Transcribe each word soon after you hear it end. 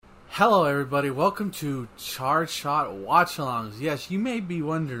Hello, everybody. Welcome to Charge Shot Watch-Alongs. Yes, you may be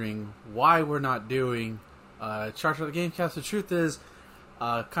wondering why we're not doing Charge Shot the Gamecast. The truth is,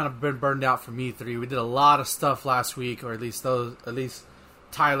 kind of been burned out from E3. We did a lot of stuff last week, or at least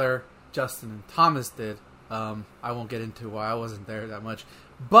Tyler, Justin, and Thomas did. I won't get into why I wasn't there that much,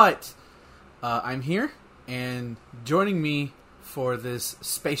 but I'm here, and joining me for this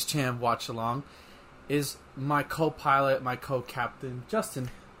Space Jam Watch-Along is my co-pilot, my co-captain, Justin.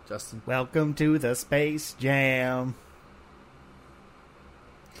 Welcome to the Space Jam.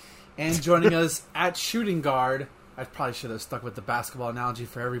 And joining us at shooting guard, I probably should have stuck with the basketball analogy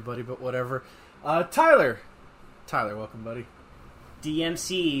for everybody, but whatever. Tyler. Tyler, welcome, buddy.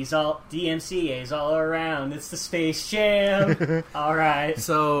 DMCA's all around. It's the Space Jam. All right.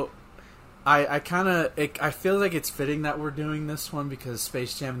 So, I feel like it's fitting that we're doing this one because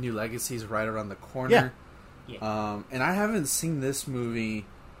Space Jam: New Legacy is right around the corner. Yeah. And I haven't seen this movie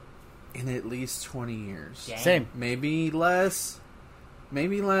in at least 20 years. Dang. Same. Maybe less.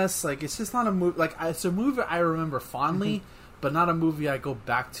 Like, it's just not a movie. Like, it's a movie I remember fondly, but not a movie I go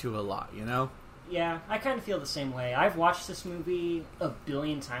back to a lot, you know? Yeah, I kind of feel the same way. I've watched this movie a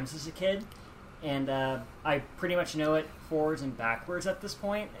billion times as a kid, and I pretty much know it forwards and backwards at this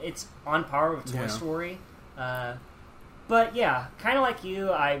point. It's on par with Toy Story. But yeah, kind of like you,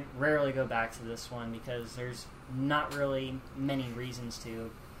 I rarely go back to this one because there's not really many reasons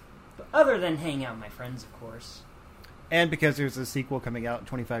to. Other than hang out with my friends, of course. And because there's a sequel coming out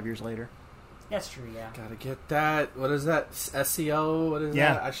 25 years later. That's true, yeah. Gotta get that. What is that? SEO? What is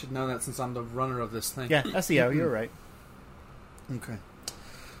Yeah. that? I should know that since I'm the runner of this thing. Yeah, SEO, you're right. Okay.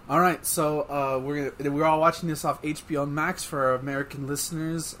 Alright, so we're all watching this off HBO Max for our American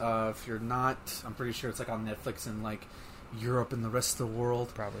listeners. If you're not, I'm pretty sure it's like on Netflix in like Europe and the rest of the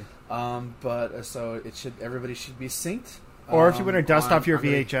world. Probably. But so everybody should be synced. Or if you want to dust off your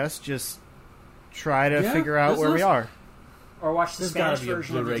VHS, just try to figure out where we are. Or watch the There's Spanish gotta be a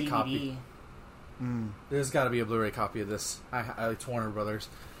version of the Blu-ray DVD. copy. There's got to be a Blu-ray copy of this. It's Warner Brothers.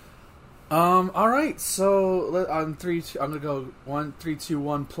 All right. So on 3, 2, I'm gonna go 1, 3, 2,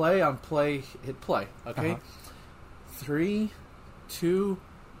 1. Play. On play. Hit play. Okay. 3, 2,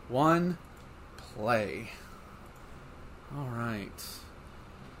 1. Play. All right.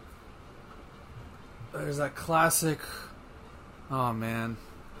 There's that classic. Oh man.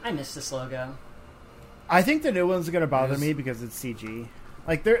 I miss this logo. I think the new one's going to bother me because it's CG.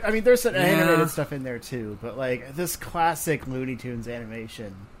 Like there's some animated stuff in there too, but like this classic Looney Tunes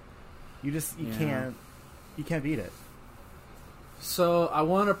animation, you can't beat it. So I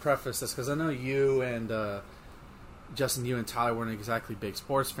want to preface this because I know you and Justin, you and Tyler weren't exactly big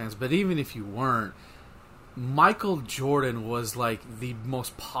sports fans, but even if you weren't, Michael Jordan was like the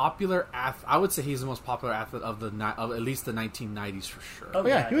most popular athlete. I would say he's the most popular athlete of at least the 1990s for sure. Oh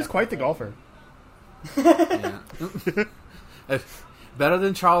yeah, he was quite the golfer. Yeah. Better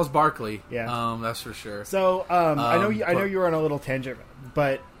than Charles Barkley. Yeah. That's for sure. So I know you were on a little tangent,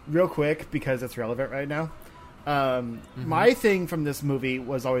 but real quick because it's relevant right now. My thing from this movie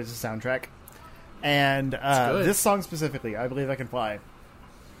was always the soundtrack, and this song specifically, "I Believe I Can Fly."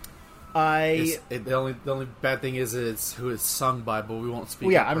 The only bad thing is it's who it's sung by, but we won't speak.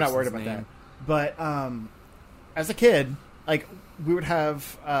 Well, yeah, I'm not worried about that. But as a kid, like we would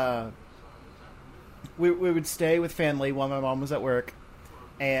have, we would stay with family while my mom was at work,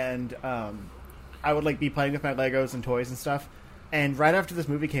 and I would like be playing with my Legos and toys and stuff. And right after this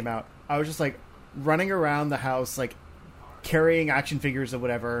movie came out, I was just like running around the house, like carrying action figures or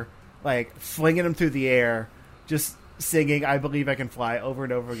whatever, like flinging them through the air, just singing "I Believe I Can Fly" over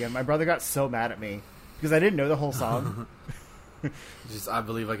and over again. My brother got so mad at me because I didn't know the whole song. Just "I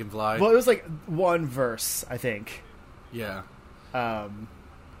Believe I Can Fly." Well, it was like one verse, I think. Yeah.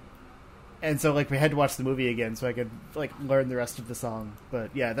 And so like we had to watch the movie again so I could like learn the rest of the song.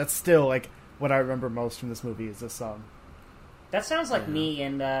 But yeah, that's still like what I remember most from this movie is this song. That sounds like me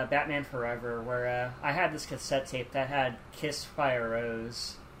in Batman Forever, where I had this cassette tape that had "Kissed by a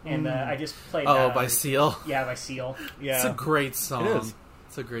Rose." And I just played that. Oh, by Seal? Yeah, by Seal. Yeah. It's a great song. It is.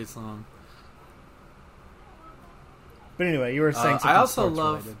 It's a great song. But anyway, you were saying something I also sports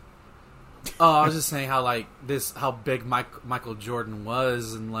love... related. Oh, I was just saying how big Michael Jordan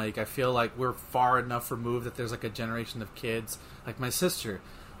was, and like I feel like we're far enough removed that there's like a generation of kids, like my sister,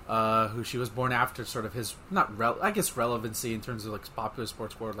 who she was born after sort of his relevancy in terms of like popular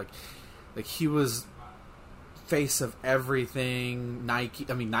sports world. Like he was face of everything.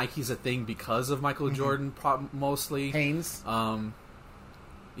 Nike's a thing because of Michael Jordan, mostly. Hanes.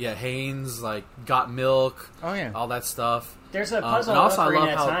 Hanes, like Got Milk. Oh yeah, all that stuff. There's a puzzle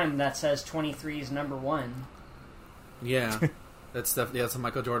Ocarina of Time that says 23 is number 1. Yeah. That's a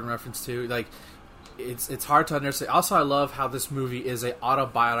Michael Jordan reference too. Like, it's hard to understand. Also, I love how this movie is a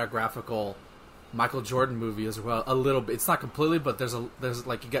autobiographical Michael Jordan movie as well. A little bit. It's not completely, but there's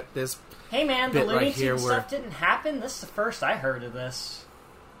like, you get this. Hey man, the bit Looney right Tunes here stuff didn't happen. This is the first I heard of this.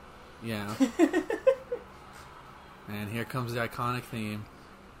 Yeah. And here comes the iconic theme.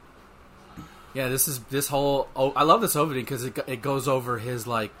 Yeah, this whole. Oh, I love this opening because it goes over his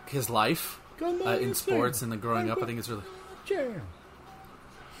life in sports and the growing up. I think it's really. Yeah.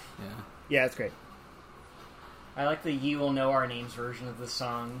 Yeah, it's great. I like the "You Will Know Our Names" version of the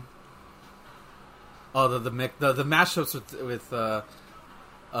song. Oh, the mashups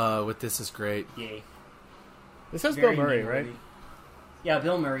with this is great. Yay! This has Very Bill Murray, neighborly. right? Yeah,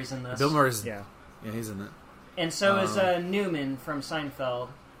 Bill Murray's in this. Bill Murray's Yeah. he's in it. And so is Newman from Seinfeld.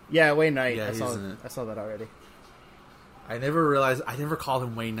 Yeah, Wayne Knight. Yeah, I he's saw in it. I saw that already. I never called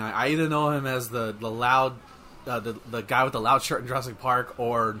him Wayne Knight. I either know him as the loud, the guy with the loud shirt in Jurassic Park,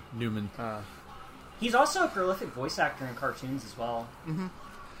 or Newman. He's also a prolific voice actor in cartoons as well.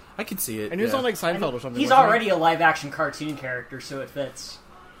 I could see it. And he was on like Seinfeld or something. He's wasn't he? already a live-action cartoon character, so it fits.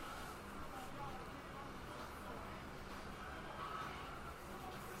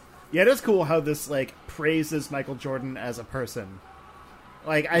 Yeah, it is cool how this like praises Michael Jordan as a person.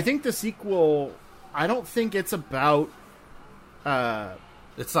 Like, I think the sequel, I don't think it's about.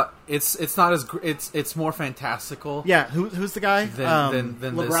 It's not. It's not as. It's more fantastical. Yeah, who's the guy? Than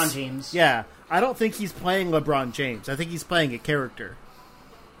LeBron this. James. Yeah, I don't think he's playing LeBron James. I think he's playing a character.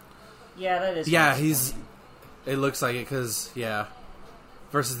 Yeah, that is. Yeah, kind of he's. funny. It looks like it because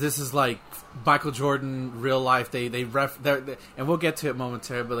versus this is like Michael Jordan real life. They and we'll get to it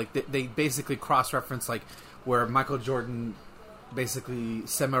momentarily, but like they basically cross reference like where Michael Jordan basically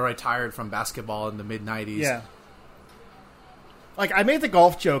semi-retired from basketball in the mid-90s. Yeah. Like, I made the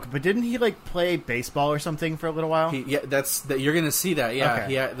golf joke, but didn't he like play baseball or something for a little while? You're gonna see that. Yeah,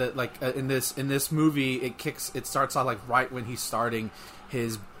 Okay. in this movie, it starts out like right when he's starting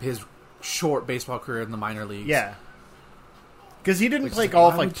his short baseball career in the minor leagues. Yeah. Because he didn't Which play is like,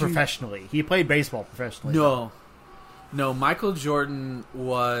 golf why like would you- professionally. He played baseball professionally. No, Michael Jordan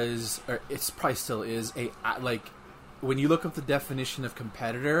was, or it probably still is, like, when you look up the definition of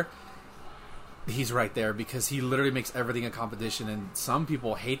competitor, he's right there because he literally makes everything a competition, and some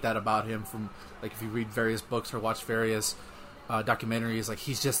people hate that about him from, like, if you read various books or watch various documentaries, like,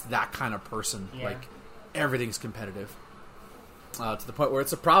 he's just that kind of person. Yeah. Like, everything's competitive. To the point where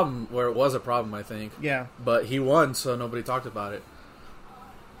it's a problem, where it was a problem, I think. Yeah. But he won, so nobody talked about it.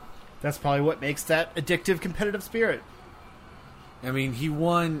 That's probably what makes that addictive competitive spirit. I mean, he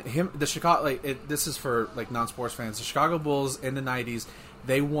won the Chicago. This is for like non-sports fans. The Chicago Bulls in the '90s,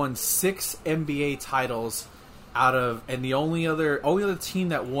 they won 6 NBA titles and the only other team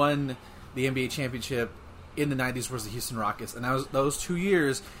that won the NBA championship in the '90s was the Houston Rockets, and those 2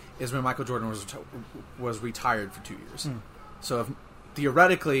 years is when Michael Jordan was retired for 2 years. So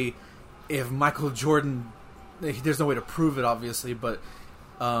theoretically, if Michael Jordan, there's no way to prove it, obviously, but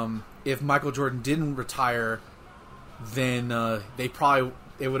if Michael Jordan didn't retire, then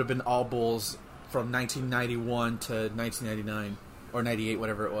it would have been all Bulls from 1991 to 1999 or 98,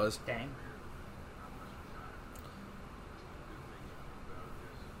 whatever it was. Dang.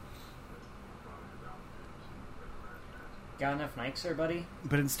 Got enough Nikes there, buddy?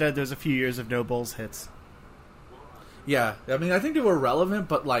 But instead, there's a few years of no Bulls hits. Yeah, I mean, I think they were relevant,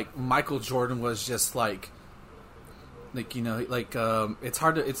 but like Michael Jordan was just like you know, like it's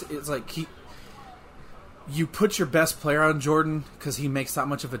hard to it's like you put your best player on Jordan because he makes that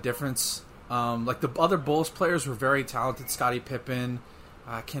much of a difference. Like the other Bulls players were very talented. Scottie Pippen,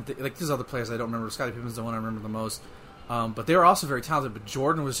 I can't think, like there's other players I don't remember. Scottie Pippen's the one I remember the most. But they were also very talented. But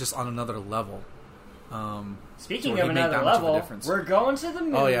Jordan was just on another level. Speaking so of he made another that much of a level, difference. we're going to the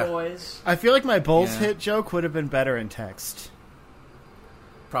Moon yeah. Boys. I feel like my Bulls Yeah. hit joke would have been better in text.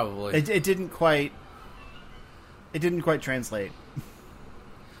 Probably. It didn't quite. It didn't quite translate.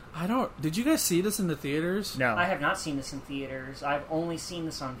 I don't. Did you guys see this in the theaters? No, I have not seen this in theaters. I've only seen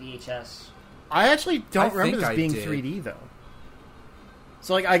this on VHS. I actually don't I remember think this I being did. 3D though.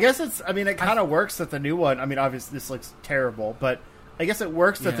 So like, I guess it's. I mean, it kind of works that the new one. I mean, obviously this looks terrible, but I guess it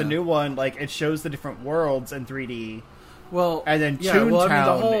works that the Yeah. new one, like, it shows the different worlds in 3D, Well, and then yeah, Toontown well, I mean,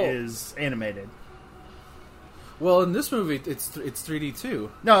 the whole, is animated. Well, in this movie, it's 3D too.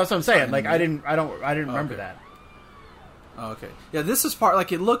 No, that's what I'm saying. Like, I Animated. didn't remember Okay. that. Oh, okay. Yeah, this is part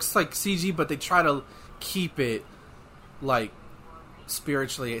like it looks like CG, but they try to keep it like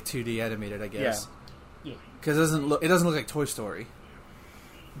spiritually 2D animated, I guess. Yeah. Because it doesn't look like Toy Story.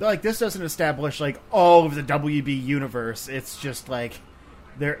 But, like, this doesn't establish like all of the WB universe. It's just like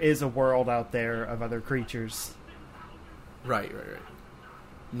there is a world out there of other creatures. Right.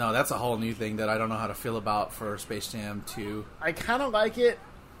 No, that's a whole new thing that I don't know how to feel about for Space Jam 2. I kind of like it,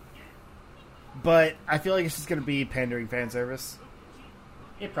 but I feel like it's just going to be pandering fan service.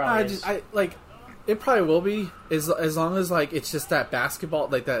 It probably is. It probably will be as long as like it's just that basketball,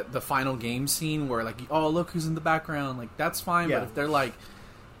 like that the final game scene where like, oh, look who's in the background, like that's fine. Yeah. But if they're like,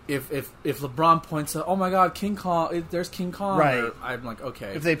 if LeBron points out, oh my God, King Kong, there's King Kong, right? I'm like,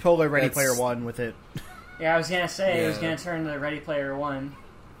 okay. If they pull a Ready Player One with it, yeah, I was gonna say Yeah. it was gonna turn to Ready Player One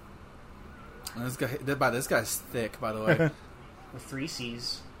And this guy's thick, by the way. with 3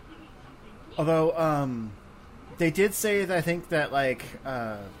 C's. although they did say that I think that like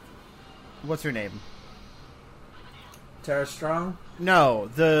what's her name? Tara Strong. No,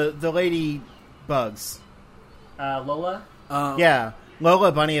 the lady bugs. Lola. Yeah,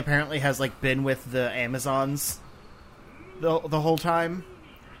 Lola Bunny apparently has like been with the Amazons the whole time,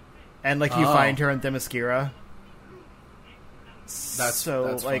 and like you Oh. find her in Themyscira. That's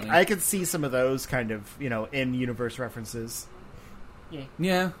like funny. I could see some of those kind of in universe references. Yeah.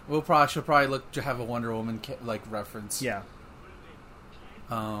 Yeah, she'll probably look to have a Wonder Woman like reference. Yeah,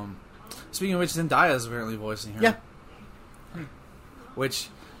 Speaking of which, Zendaya is apparently voicing her. yeah. Which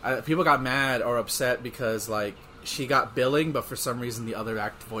people got mad or upset because like she got billing, but for some reason the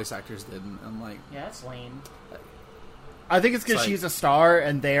other voice actors didn't. I'm like, Yeah, that's lame. I think it's because It's like- she's a star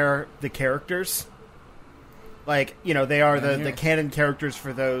and they're the characters. Like they are Yeah, the yeah. canon characters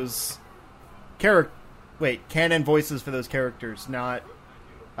for those canon voices for those characters, not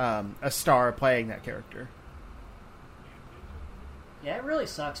a star playing that character. Yeah, it really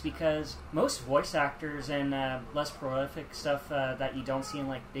sucks because most voice actors and less prolific stuff that you don't see in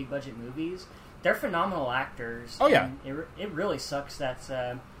like big budget movies, they're phenomenal actors. Oh, yeah. and it really sucks that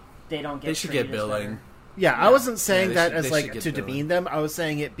they don't get. they should get treated as billing. better. Yeah, I wasn't saying they that should- as they like should get to billing. demean them. I was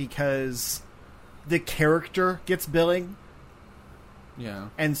saying it because the character gets billing, Yeah,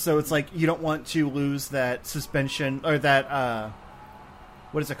 and so it's like you don't want to lose that suspension or that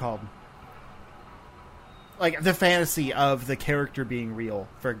what is it called? Like the fantasy of the character being real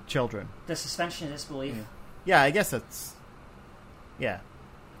for children. The suspension of disbelief. Yeah, I guess that's yeah.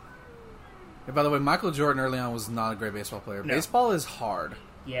 And by the way, Michael Jordan early on was not a great baseball player. No. Baseball is hard.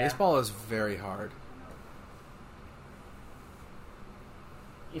 Yeah. Baseball is very hard.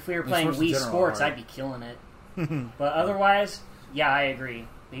 If we were And playing sports in Wii general Sports, are. I'd be killing it. But otherwise, yeah, I agree.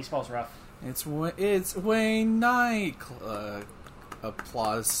 Baseball's rough. It's Wayne Knight.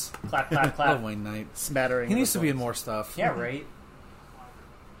 Applause. Clap, clap, Love clap. Wayne Knight. Smattering. He of needs to be in applause. more stuff. Yeah, right.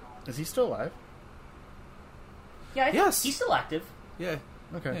 Is he still alive? Yeah, Yes. he's still active. Yeah.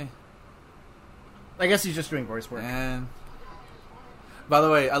 Okay. Yeah. I guess he's just doing voice work. And by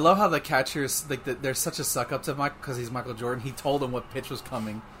the way, I love how the catchers there's such a suck up to Mike because he's Michael Jordan. He told him what pitch was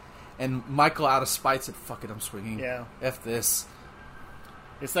coming, and Michael, out of spite, said, "Fuck it, I'm swinging. Yeah. F this."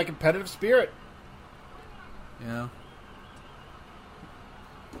 It's that competitive spirit. You know.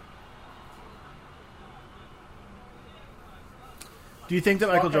 Do you think that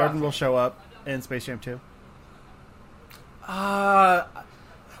Michael Walk it Jordan off. will show up in Space Jam 2? That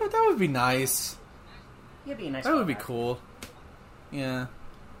would be nice. He'd be a nice. That would be callback. cool. Yeah.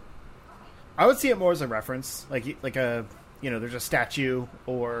 I would see it more as a reference, like a there's a statue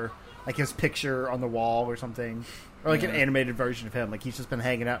or like his picture on the wall or something, or like an Yeah. animated version of him. Like he's just been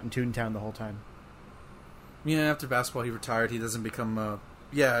hanging out in Toontown the whole time. Yeah. After basketball, he retired. He doesn't become.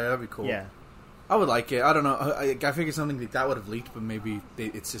 Yeah, that'd be cool. Yeah, I would like it. I don't know. I figured something like that would have leaked, but maybe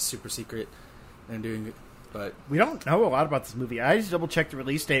it's just super secret and doing it. But we don't know a lot about this movie. I just double checked the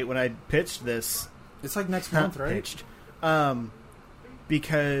release date when I pitched this. it's like next month, right? Pitched,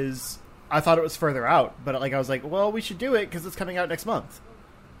 because I thought it was further out, but like I was like, well, we should do it because it's coming out next month.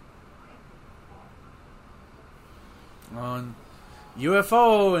 On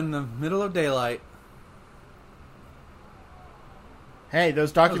UFO in the middle of daylight. Hey,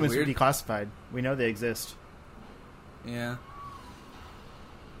 those documents were weird. declassified. We know they exist. Yeah.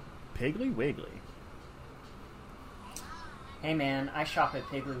 Piggly Wiggly. Hey man, I shop at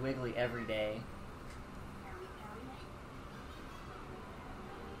Piggly Wiggly every day.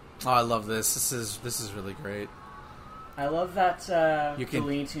 Oh, I love this. This is really great. I love that You the can-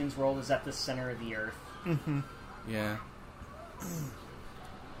 Looney Tunes world is at the center of the earth. Yeah.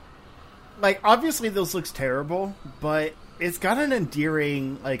 Like, obviously this looks terrible, but it's got an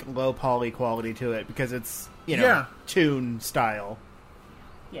endearing, like, low poly quality to it because it's, Yeah. Toon style.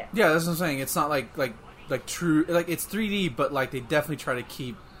 Yeah. Yeah, that's what I'm saying. It's not like true. Like it's 3D, but like they definitely try to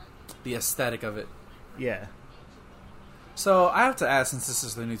keep the aesthetic of it. Yeah. So I have to ask, since this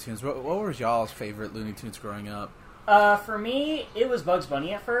is Looney Tunes, what were y'all's favorite Looney Tunes growing up? For me, it was Bugs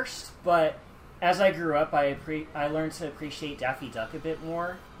Bunny at first, but as I grew up, I learned to appreciate Daffy Duck a bit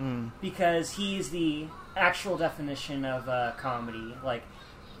more because he's the actual definition of comedy. Like,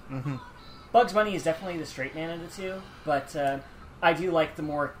 Bugs Bunny is definitely the straight man of the two, but I do like the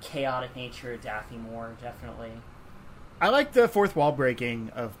more chaotic nature of Daffy more, definitely. I like the fourth wall breaking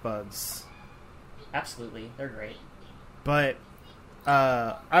of Bugs. Absolutely, they're great. But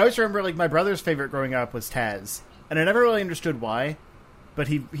I always remember, like, my brother's favorite growing up was Taz, and I never really understood why. But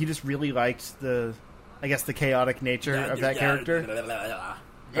he just really liked the chaotic nature of that character.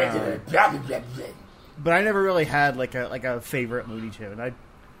 But I never really had like a favorite Looney Tune.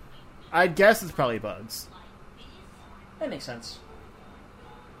 I'd guess it's probably Bugs. That makes sense.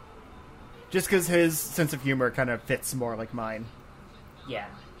 Just because his sense of humor kind of fits more like mine. Yeah.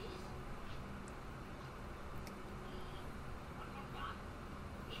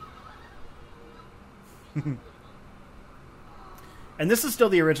 And this is still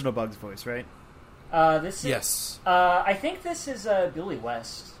the original Bugs voice, right? This is, Yes. I think this is Billy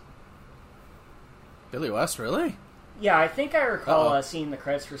West. Billy West, really? Yeah, I think I recall Uh-oh. seeing the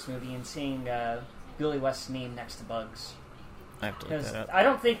credits for this movie and seeing Billy West's name next to Bugs. I have to look Because that up. I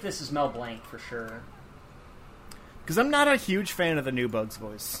don't think this is Mel Blanc for sure. Because I'm not a huge fan of the new Bugs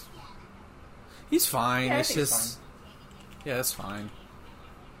voice. He's fine. Yeah, I it's think it's just... Yeah, it's fine.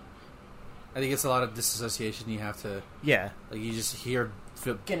 I think it's a lot of disassociation you have to... Yeah. Like, you just hear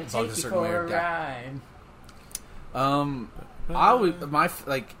Gonna Bugs take a you certain way. for or a da- ride. I would...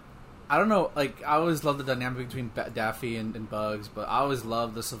 I don't know, like, I always loved the dynamic between Daffy and Bugs, but I always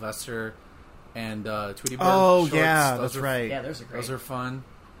loved the Sylvester and Tweety Bird shorts. Yeah, Those that's are- right. Yeah, those are great. Those are fun.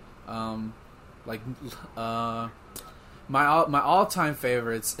 My all-time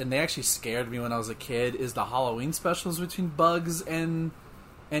favorites, and they actually scared me when I was a kid, is the Halloween specials between Bugs and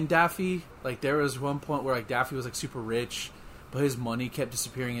Daffy. Like, there was one point where, like, Daffy was, like, super rich, but his money kept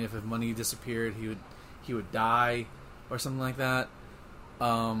disappearing, and if his money disappeared, he would die or something like that.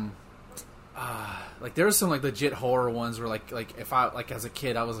 Like, there was some, like, legit horror ones where, like if I, like, as a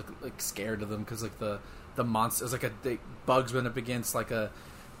kid, I was like scared of them because, like, the monsters, like, Bugs went up against, like, a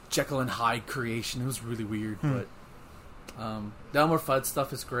Jekyll and Hyde creation. It was really weird, but the Elmer Fudd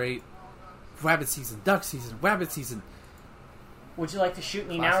stuff is great. Rabbit season, duck season, rabbit season. Would you like to shoot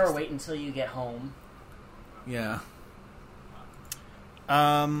me now or wait until you get home? Yeah.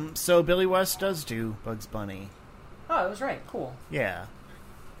 So Billy West does do Bugs Bunny. Oh, I was right. Cool. Yeah.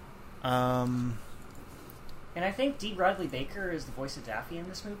 And I think D. Bradley Baker is the voice of Daffy in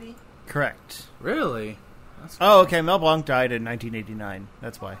this movie. Correct. Really? That's Oh, okay. Mel Blanc died in 1989.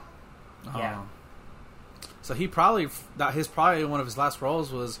 That's why. Yeah. So his probably one of his last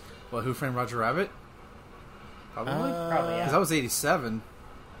roles was Who Framed Roger Rabbit? Probably. Probably, yeah. Because that was 87.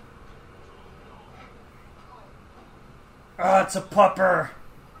 Oh, it's a pupper.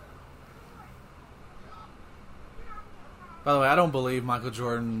 By the way, I don't believe Michael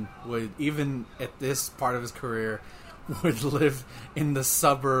Jordan would, even at this part of his career, would live in the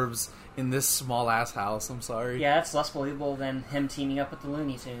suburbs in this small-ass house. I'm sorry. Yeah, that's less believable than him teaming up with the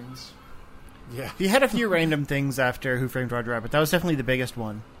Looney Tunes. Yeah. He had a few random things after Who Framed Roger Rabbit. That was definitely the biggest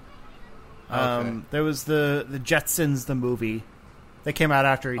one. Okay. There was the Jetsons, the movie, that came out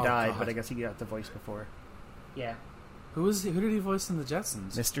after he died, God. but I guess he got the voice before. Yeah. Who did he voice in the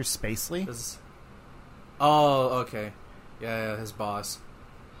Jetsons? Mr. Spacely? Oh, okay. Yeah, his boss.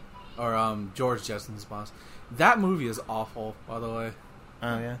 Or George Jetson's boss. That movie is awful, by the way.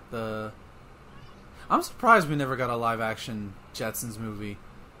 Oh, yeah. I'm surprised we never got a live-action Jetsons movie.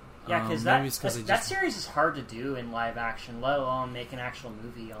 Yeah, because maybe it's 'cause that series is hard to do in live action, let alone make an actual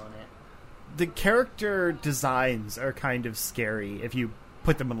movie on it. The character designs are kind of scary if you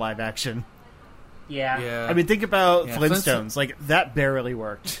put them in live action. Yeah. Yeah. I mean, think about Yeah, Flintstones. Like, that barely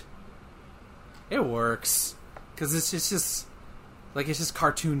worked. It works. Because it's just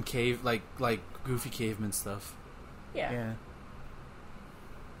cartoon cave, like goofy caveman stuff. Yeah. Yeah.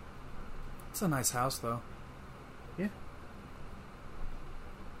 It's a nice house, though. Yeah.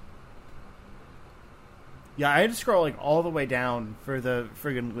 Yeah, I had to scroll, like, all the way down for the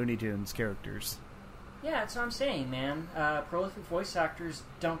friggin' Looney Tunes characters. Yeah, that's what I'm saying, man. Prolific voice actors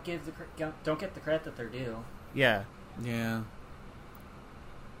don't get the credit that they're due. Yeah. Yeah.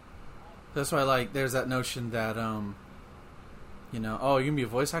 That's why, like, there's that notion that, you know, oh, you can be a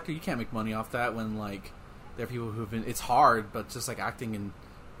voice actor? You can't make money off that when, like, there are people who've been... It's hard, but just, like, acting in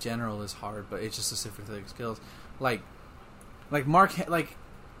general is hard, but it's just specific skills. Like Mark... Like,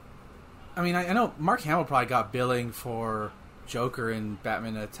 I mean, I know Mark Hamill probably got billing for Joker in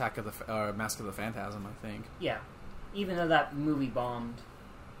Batman Mask of the Phantasm, I think. Yeah. Even though that movie bombed.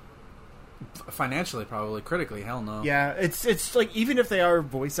 Financially, probably. Critically, hell no. Yeah, it's like, even if they are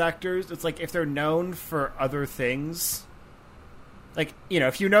voice actors, it's like if they're known for other things, like,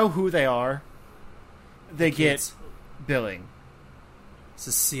 if you know who they are, they get billing. This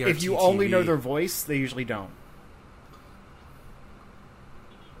is CRT If you only know their voice, they usually don't.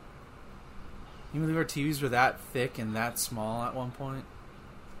 You believe our TVs were that thick and that small at one point?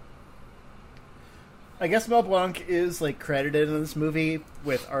 I guess Mel Blanc is like credited in this movie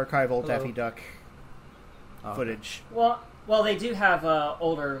with archival Daffy Duck footage. Well, they do have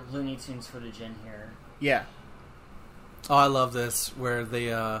older Looney Tunes footage in here. Yeah. Oh, I love this where they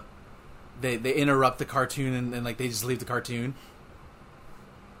interrupt the cartoon and like they just leave the cartoon.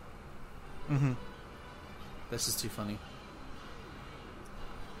 Mm-hmm. That's just too funny.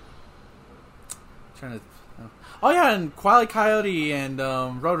 Trying to. Oh yeah, and Wile E. Coyote and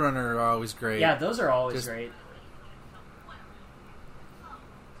Roadrunner are always great. Yeah, those are always great.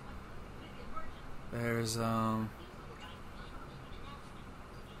 There's Yeah,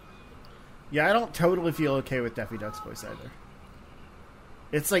 I don't totally feel okay with Daffy Duck's voice either.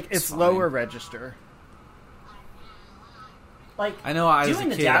 It's like it's fine. lower register. Like, I know as doing a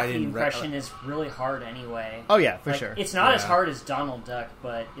the kid, I Daffy didn't impression is really hard anyway. Oh yeah, for Like, sure. It's not as Yeah. hard as Donald Duck,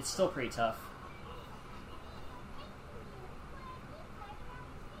 but it's still pretty tough.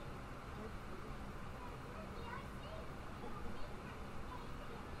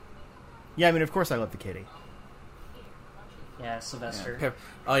 Yeah, I mean, of course I love the kitty. Yeah, Sylvester.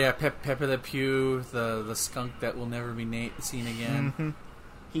 Pepe Le Pew, the skunk that will never be seen again. Mm-hmm.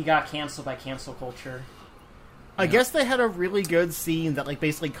 He got canceled by cancel culture. I guess they had a really good scene that like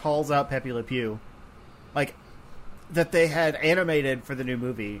basically calls out Pepe Le Pew, like that they had animated for the new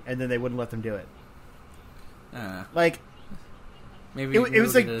movie, and then they wouldn't let them do it. Like Maybe it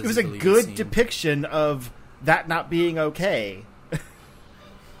was a deleted good scene. depiction of that not being okay.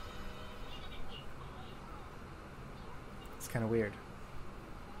 It's kind of weird.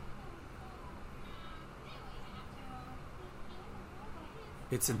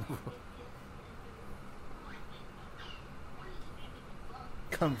 It's in.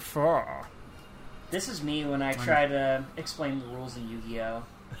 Come far. This is me when I try to explain the rules in Yu-Gi-Oh!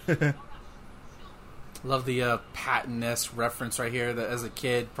 Love the Patton-esque reference right here that as a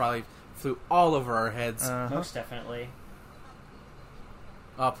kid probably flew all over our heads. Most definitely.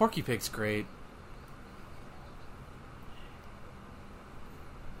 Porky Pig's great.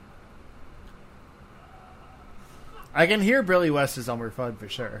 I can hear Billy West's Elmer Fudd for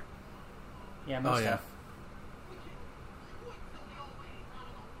sure. Yeah, most stuff.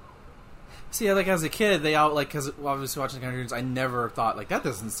 See, like as a kid, they all like because obviously watching the cartoons, I never thought like that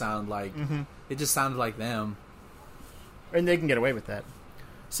doesn't sound like. It just sounded like them. And they can get away with that.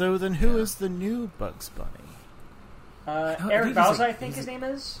 So then, who is the new Bugs Bunny? Eric Bauza, I think his name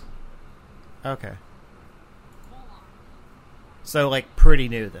is. Okay. So like pretty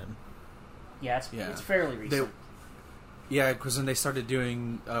new then. Yeah, it's fairly recent. Yeah, because then they started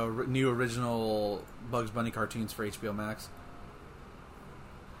doing new original Bugs Bunny cartoons for HBO Max.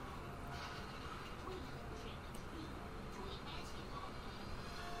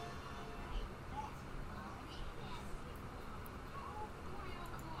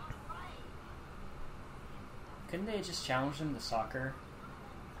 Couldn't they just challenge him to soccer?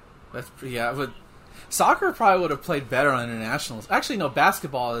 But soccer probably would have played better on internationals. Actually, no,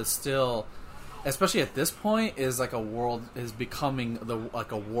 basketball is still, especially at this point, is becoming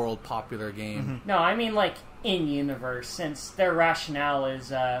a world popular game. No, I mean like in universe, since their rationale is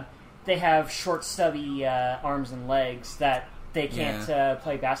they have short, stubby arms and legs that they can't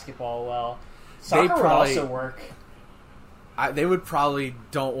play basketball well. Soccer would also work. They would probably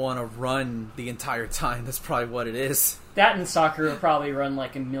don't want to run the entire time. That's probably what it is. That and soccer would probably run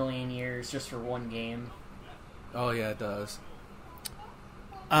like a million years just for one game. Oh yeah, it does.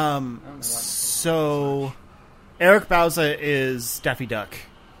 So Eric Bauza is Daffy Duck,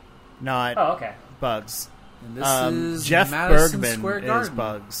 not Bugs. And this is Jeff Madison Bergman Square is Garden.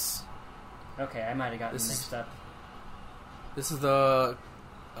 Bugs. Okay, I might have gotten mixed up. This is the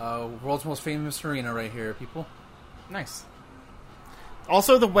world's most famous arena right here, people. Nice.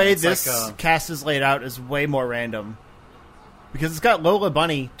 Also, the way It's this like, cast is laid out is way more random. Because it's got Lola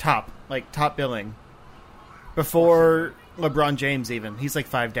Bunny top billing. Before LeBron James even. He's like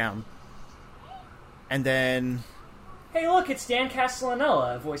 5 down. And then... Hey look, it's Dan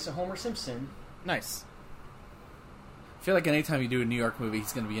Castellaneta, voice of Homer Simpson. Nice. I feel like anytime you do a New York movie,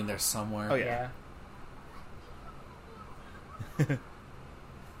 he's going to be in there somewhere. Oh, yeah.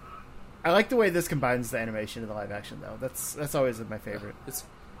 I like the way this combines the animation and the live action, though. That's always my favorite.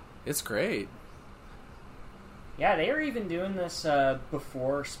 It's great. Yeah, they were even doing this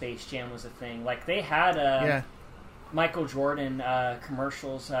before Space Jam was a thing. Like, they had Michael Jordan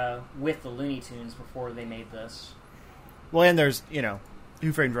commercials with the Looney Tunes before they made this. Well, and there's,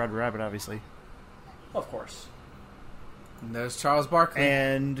 Who Framed Roger Rabbit, obviously. Of course. And there's Charles Barkley.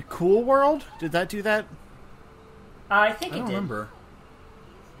 And Cool World? Did that do that? I think I it don't did. remember.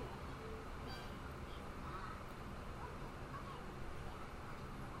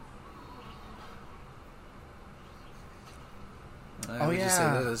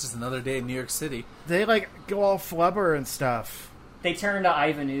 It's just another day in New York City. They, go all flubber and stuff. They turned to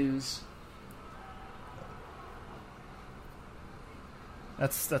Ivan Ooze.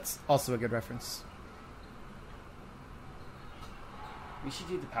 That's also a good reference. We should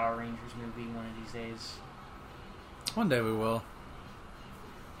do the Power Rangers movie one of these days. One day we will.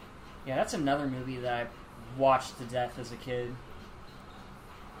 Yeah, that's another movie that I watched to death as a kid.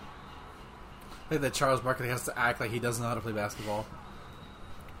 I think that Charles Barkley has to act like he doesn't know how to play basketball.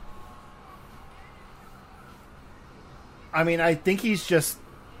 I mean, I think he's just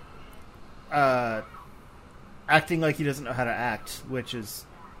acting like he doesn't know how to act, which is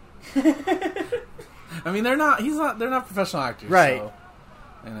I mean, they're not professional actors, right?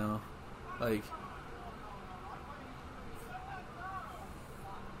 So, like.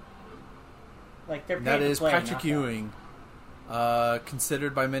 Like, they're paid That to is play, Patrick not Ewing,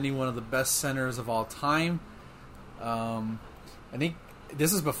 considered by many one of the best centers of all time. I think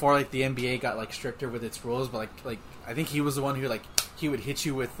this is before the NBA got stricter with its rules, but I think he was the one who he would hit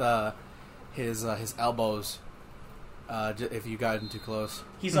you with his elbows if you got in too close.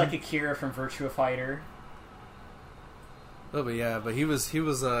 He's like Akira from Virtua Fighter. Oh, but yeah, but he was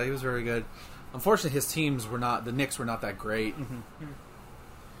very good. Unfortunately, his teams were not. The Knicks were not that great. Mm-hmm.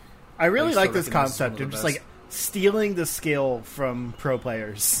 I really like this concept of just stealing the skill from pro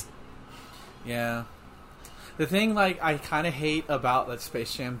players. Yeah. The thing I kind of hate about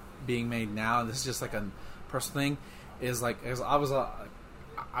Space Jam being made now, and this is just a personal thing, is I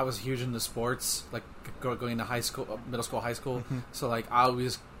was huge into sports, going into high school, middle school, high school. Mm-hmm. So I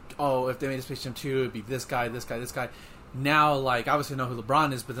always, if they made a Space Jam 2, it'd be this guy, this guy, this guy. Now, obviously I know who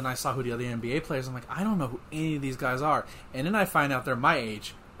LeBron is, but then I saw who the other NBA players. I'm I don't know who any of these guys are. And then I find out they're my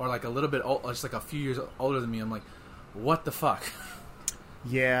age, or a little bit old, just a few years older than me. I'm what the fuck?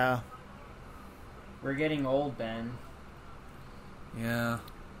 Yeah. We're getting old, Ben. Yeah.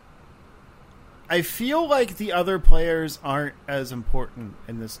 I feel like the other players aren't as important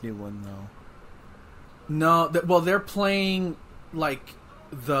in this new one, though. No, they're playing I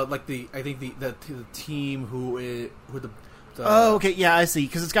think the team who the oh, okay, yeah, I see.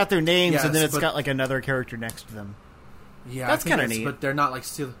 Because it's got their names, yes, and then it's got another character next to them. Yeah, that's kind of neat. But they're not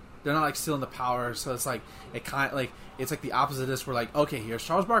stealing the power. So it's it kind of it's the opposite of this. We're okay, here's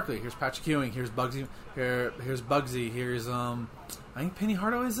Charles Barkley, here's Patrick Ewing, here's Bugsy, here's Bugsy, here's I think Penny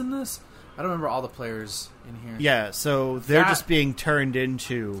Hardaway is in this. I don't remember all the players in here. Yeah, so they're just being turned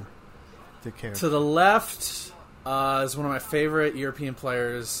into the character. To the left is one of my favorite European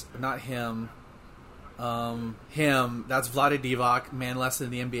players. Not him. Him. That's Vlade Divac, man less in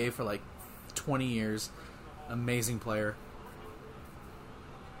the NBA for 20 years. Amazing player.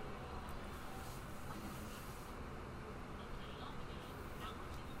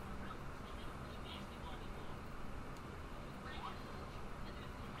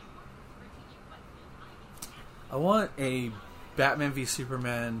 I want a Batman v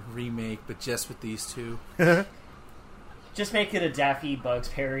Superman remake, but just with these two. Just make it a Daffy Bugs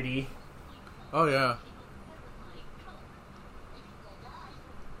parody. Oh, yeah.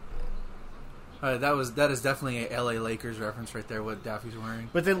 That is definitely a LA Lakers reference right there, what Daffy's wearing.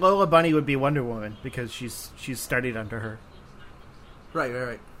 But then Lola Bunny would be Wonder Woman, because she's studied under her.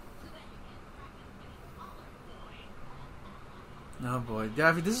 Right. Oh, boy.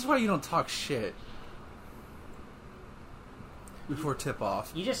 Daffy, this is why you don't talk shit before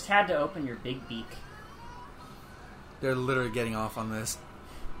tip-off. You just had to open your big beak. They're literally getting off on this.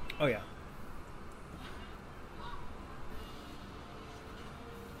 Oh, yeah.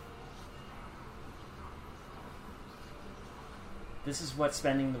 This is what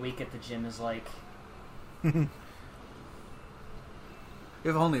spending the week at the gym is like. If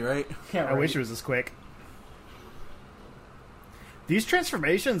only, right? Yeah, right. I wish it was this quick. These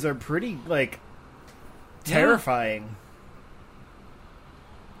transformations are pretty, terrifying.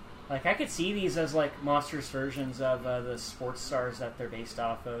 I could see these as, monstrous versions of the sports stars that they're based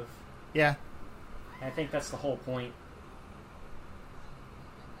off of. Yeah. And I think that's the whole point.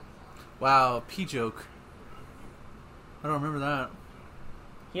 Wow, P-joke. I don't remember that.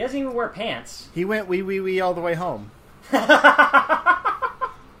 He doesn't even wear pants. He went wee all the way home.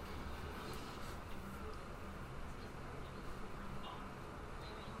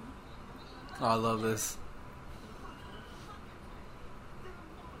 Oh, I love this.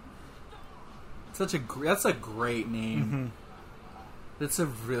 That's a great name.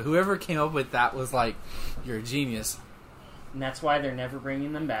 Mm-hmm. Whoever came up with that was like, you're a genius. And that's why they're never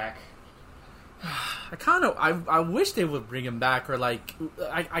bringing them back. I wish they would bring him back, or like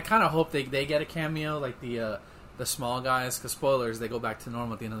I kind of hope they get a cameo, like the small guys, because spoilers, they go back to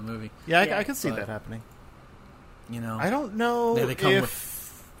normal at the end of the movie. Yeah, Yeah. I can see that happening. You know, I don't know They come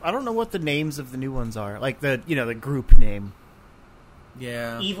I don't know what the names of the new ones are. Like the group name.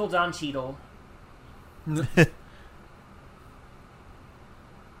 yeah. Evil Don Cheadle.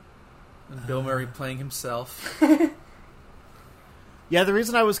 Bill Murray playing himself. Yeah, the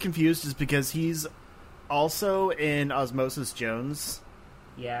reason I was confused is because he's also in Osmosis Jones,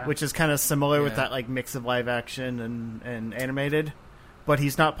 Yeah. which is kind of similar with Yeah. that like mix of live action and animated, but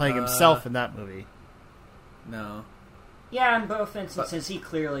he's not playing himself in that movie. No. Yeah, in both instances, he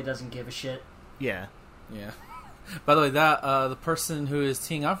clearly doesn't give a shit. Yeah. Yeah. By the way, that the person who is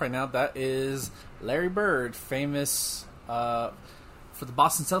teeing off right now, that is Larry Bird, famous for the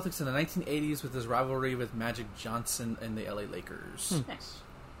Boston Celtics in the 1980s with his rivalry with Magic Johnson and the LA Lakers. Nice.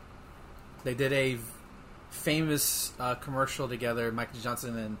 They did a famous commercial together, Michael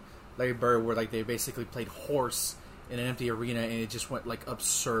Johnson and Larry Bird, where like they basically played horse in an empty arena, and it just went like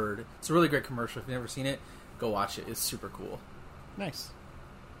absurd. It's a really great commercial. If you've never seen it, go watch it. It's super cool. Nice.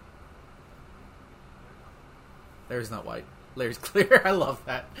 Larry's not white. Larry's clear. I love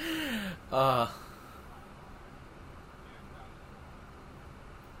that.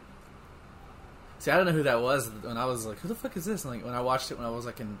 See, I don't know who that was when I was like, who the fuck is this? And like when I watched it when I was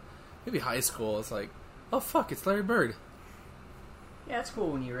like in maybe high school, it's like, oh fuck, it's Larry Bird. Yeah, it's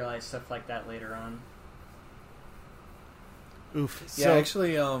cool when you realize stuff like that later on. Oof. Yeah, So,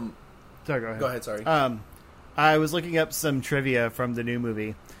 actually, sorry, go ahead. go ahead. Sorry. I was looking up some trivia from the new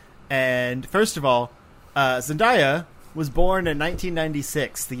movie, and first of all, Zendaya was born in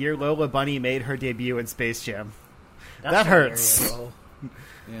 1996, the year Lola Bunny made her debut in Space Jam. That's That hurts. hilarious.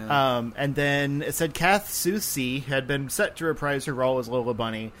 Yeah. And then it said Kath Soucie had been set to reprise her role as Lola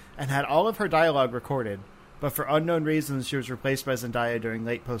Bunny and had all of her dialogue recorded, but for unknown reasons, she was replaced by Zendaya during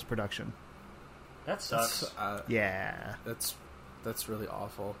late post-production. That sucks. Yeah. That's really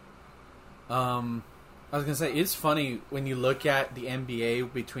awful. I was gonna say it's funny when you look at the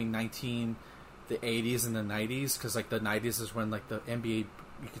NBA between the 80s and the 90s, because like the 90s is when like the NBA,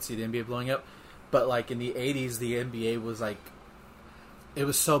 you could see the NBA blowing up, but like in the 80s the NBA was like, it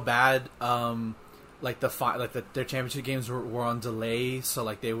was so bad. Like their championship games were on delay, so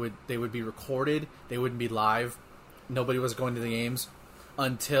like they would be recorded, they wouldn't be live. Nobody was going to the games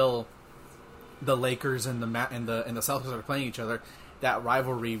until the Lakers and the Celtics were playing each other. That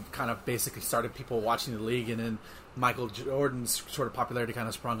rivalry kind of basically started people watching the league, and then Michael Jordan's sort of popularity kind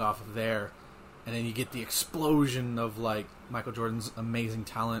of sprung off of there. And then you get the explosion of like Michael Jordan's amazing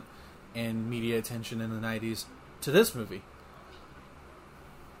talent and media attention in the 90s to this movie.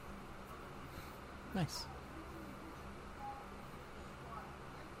 Nice.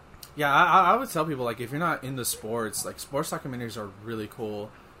 Yeah, I would tell people, like, if you're not into sports, like, sports documentaries are really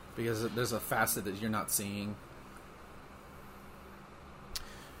cool because there's a facet that you're not seeing.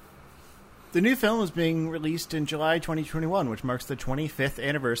 The new film is being released in July 2021, which marks the 25th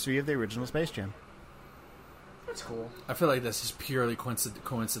anniversary of the original Space Jam. That's cool. I feel like this is purely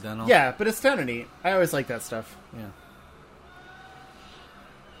coincidental. Yeah, but it's kind of neat. I always like that stuff. Yeah.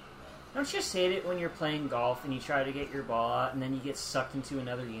 Don't you just hate it when you're playing golf and you try to get your ball out and then you get sucked into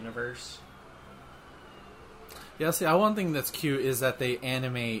another universe? Yeah, see, one thing that's cute is that they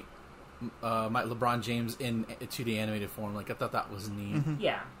animate LeBron James in 2D animated form. Like, I thought that was neat. Mm-hmm.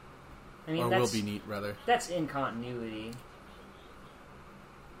 Yeah. I mean, Or that's, will be neat, rather. That's in continuity.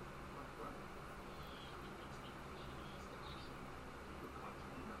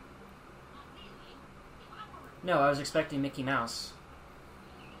 No, I was expecting Mickey Mouse.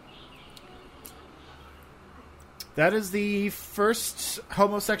 That is the first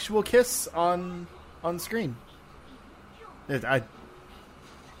homosexual kiss on screen.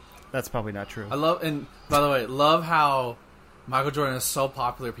 That's probably not true. I love, and by the way, love how Michael Jordan is so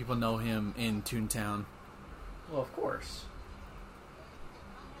popular, people know him in Toontown. Well, of course.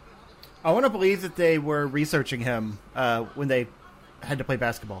 I want to believe that they were researching him when they had to play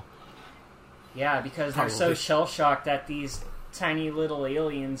basketball. Yeah, because they're so Probably. shell-shocked that these tiny little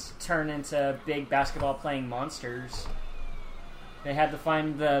aliens turn into big basketball-playing monsters. They had to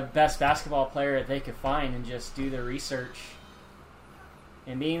find the best basketball player that they could find and just do the research.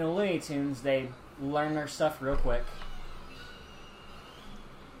 And being the Looney Tunes, they learn their stuff real quick.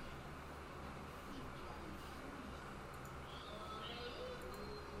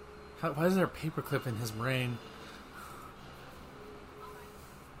 Why is there a paperclip in his brain?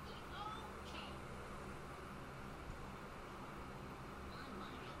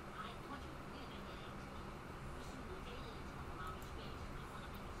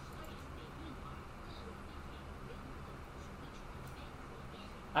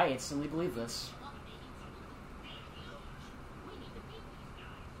 I instantly believe this.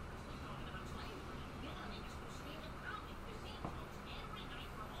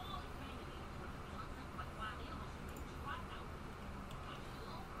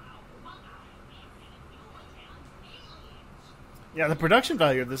 Yeah, the production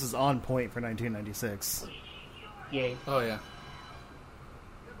value of this is on point for 1996. Yay. Oh yeah.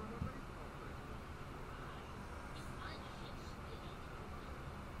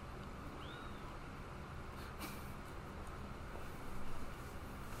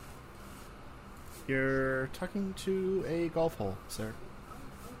 You're talking to a golf hole, sir.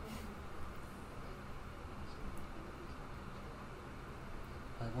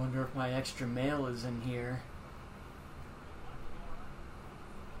 I wonder if my extra mail is in here.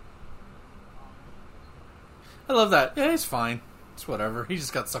 I love that. Yeah, he's fine. It's whatever. He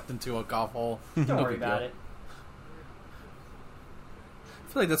just got sucked into a golf hole. Don't No worry big about deal. it.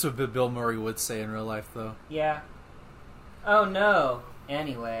 I feel like that's what Bill Murray would say in real life, though. Yeah. Oh no.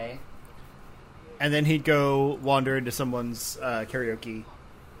 Anyway. And then he'd go wander into someone's karaoke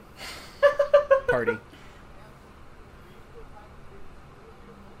party.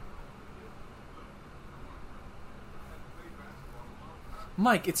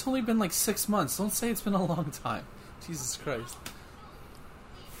 Mike, it's only been like 6 months. Don't say it's been a long time. Jesus Christ.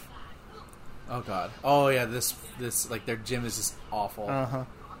 Oh God. Oh yeah, this like their gym is just awful. Uh-huh.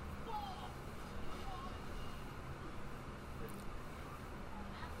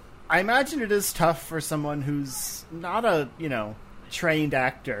 I imagine it is tough for someone who's not a, trained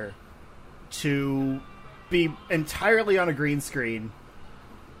actor to be entirely on a green screen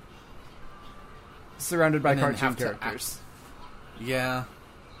surrounded by And then cartoon have to characters. Yeah.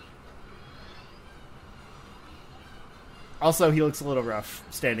 Also, he looks a little rough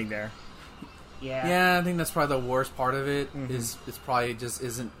standing there. Yeah. Yeah, I think that's probably the worst part of it. Mhm. Is it's probably just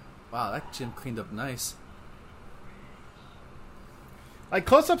isn't. Wow, that gym cleaned up nice. Like,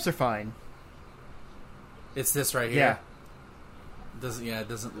 close-ups are fine. It's this right here. It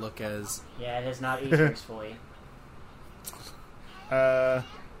doesn't look as. Yeah, it has not aged gracefully.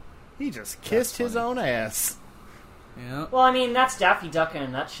 He just kissed his funny. own ass. Yeah. Well, I mean, that's Daffy Duck in a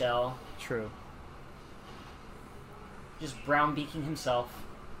nutshell. True. Just brown beaking himself.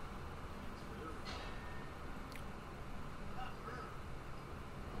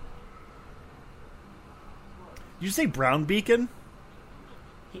 Did you say brown beacon?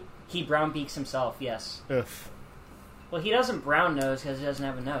 He brown beaks himself, yes. Ugh. Well, he doesn't brown nose because he doesn't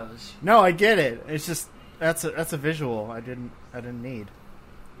have a nose. No, I get it. It's just that's a visual I didn't need.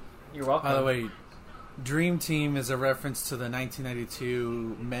 You're welcome. By the way, Dream Team is a reference to the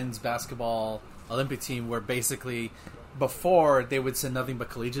 1992 men's basketball Olympic team, where basically before they would send nothing but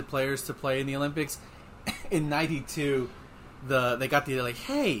collegiate players to play in the Olympics. In '92, they got the like,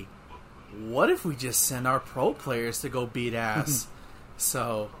 hey, what if we just send our pro players to go beat ass?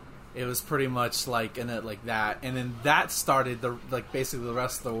 So it was pretty much like like that, and then that started basically the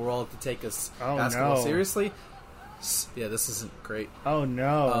rest of the world to take us basketball no. seriously. Yeah, this isn't great. Oh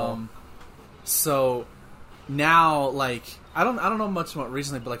no. So now, like, I don't know much about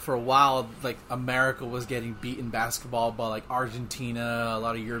recently, but like for a while, like America was getting beat in basketball by like Argentina, a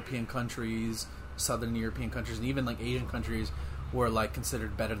lot of European countries, Southern European countries, and even like Asian countries were like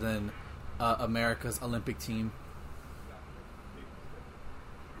considered better than America's Olympic team.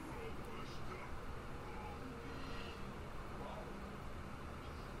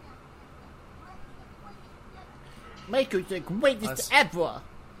 Michael's the greatest ever.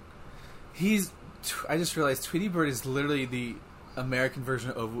 I just realized Tweety Bird is literally the American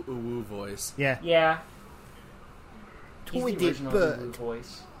version of Uwu voice. Yeah. Yeah. He's Tweety the original Bird. Lulu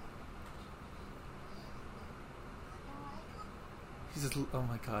voice. He's just, oh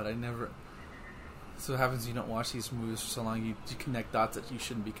my god, I never. So what happens you don't watch these movies for so long, you connect dots that you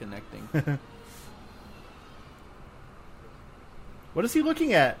shouldn't be connecting. What is he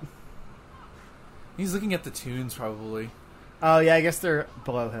looking at? He's looking at the tunes, probably. Oh yeah, I guess they're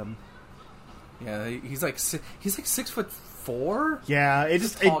below him. Yeah, he's like 6'4". Yeah, it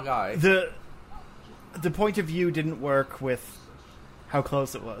He's just a tall guy. The point of view didn't work with how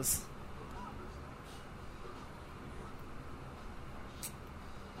close it was.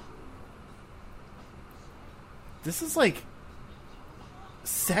 This is like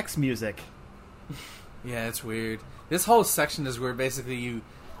sex music. Yeah, it's weird. This whole section is where basically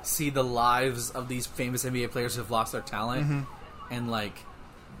see the lives of these famous NBA players who've lost their talent and like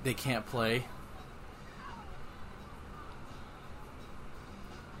they can't play.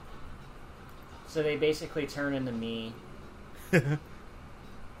 So they basically turn into me.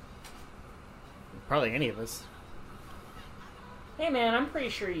 Probably any of us. Hey man, I'm pretty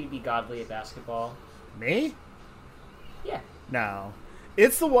sure you'd be godly at basketball. Me? Yeah. No.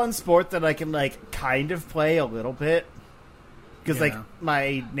 It's the one sport that I can, like, kind of play a little bit. Because, like,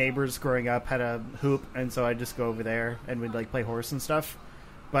 my neighbors growing up had a hoop, and so I'd just go over there and we'd, like, play horse and stuff.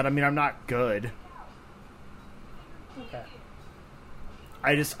 But, I mean, I'm not good. Okay.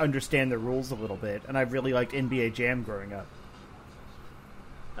 I just understand the rules a little bit, and I really liked NBA Jam growing up.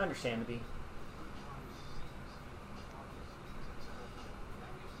 Understandably.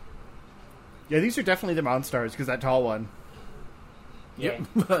 Yeah, these are definitely the Monstars, because that tall one. Yep.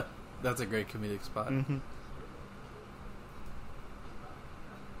 That's a great comedic spot. Mm-hmm.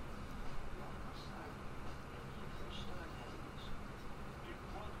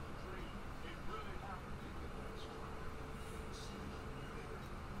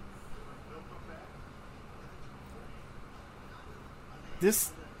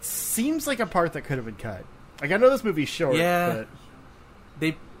 This seems like a part that could have been cut. Like, I know this movie's short, Yeah.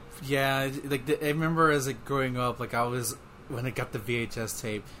 but... I remember as like growing up, like I was when I got the VHS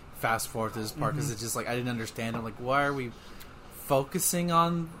tape. Fast forward to this part because it's just like I didn't understand. I'm like, why are we focusing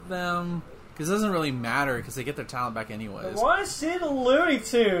on them? Because it doesn't really matter because they get their talent back anyways. I want to see the Looney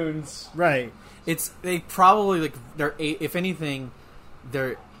Tunes. Right. They probably like if anything,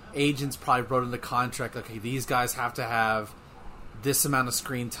 their agents probably wrote in the contract, okay, these guys have to have this amount of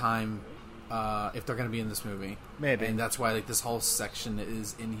screen time if they're going to be in this movie. Maybe. And that's why like this whole section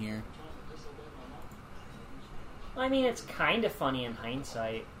is in here. I mean, it's kind of funny in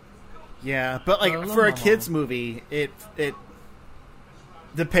hindsight. Yeah, but like for a kids movie, it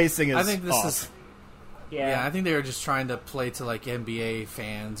the pacing is. I think this off. is. Yeah. Yeah, I think they were just trying to play to like NBA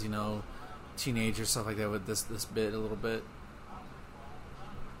fans, you know, teenagers, stuff like that with this bit a little bit.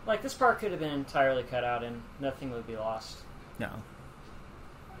 Like, this part could have been entirely cut out and nothing would be lost. No.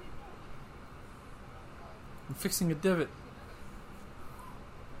 I'm fixing a divot.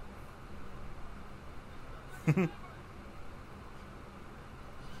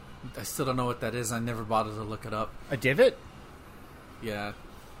 I still don't know what that is. I never bothered to look it up. A divot? Yeah.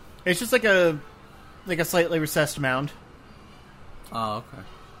 It's just like a slightly recessed mound. Oh, okay.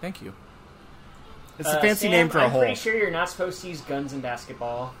 Thank you. It's a fancy Sam, name for a I'm hole. pretty sure you're not supposed to use guns in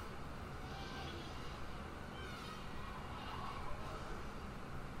basketball.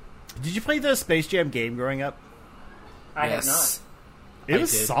 Did you play the Space Jam game growing up? I have not. It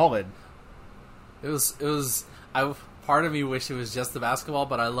was did. solid. It was. Part of me wished it was just the basketball,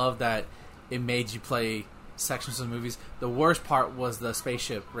 but I love that it made you play sections of movies. The worst part was the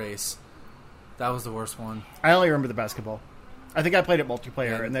spaceship race. That was the worst one. I only remember the basketball. I think I played it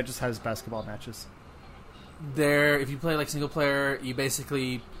multiplayer, Yeah. and that just has basketball matches. If you play like single player, you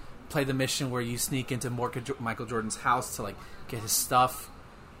basically play the mission where you sneak into Michael Jordan's house to like get his stuff.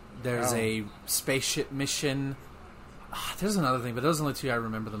 There's a spaceship mission. There's another thing, but those are the only two I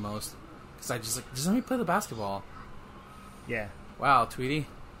remember the most. Because I just let me play the basketball. Yeah. Wow, Tweety.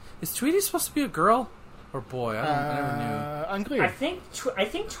 Is Tweety supposed to be a girl or boy? I never knew. Unclear. I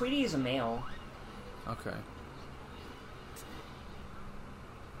think Tweety is a male. Okay.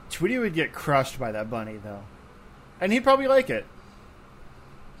 Tweety would get crushed by that bunny, though. And he'd probably like it.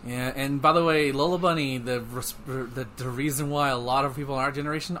 Yeah, and by the way, Lola Bunny, the reason why a lot of people in our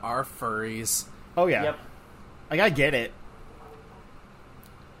generation are furries. Oh, yeah. Yep. Like, I get it.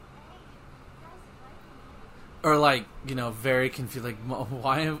 Or like, you know, very confused. Like,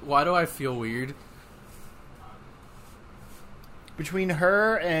 why do I feel weird? Between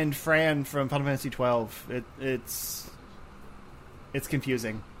her and Fran from Final Fantasy XII, it's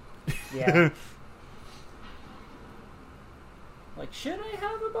confusing. Yeah. Like, should I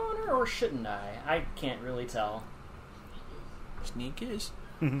have a boner or shouldn't I? I can't really tell. Sneakers.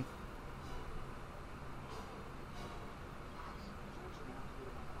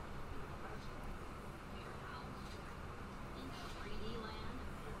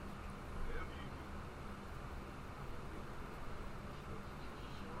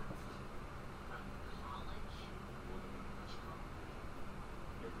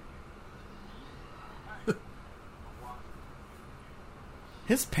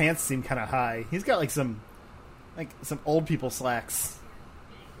 His pants seem kind of high. He's got some old people slacks.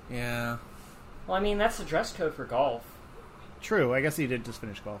 Yeah. Well, I mean, that's the dress code for golf. True. I guess he did just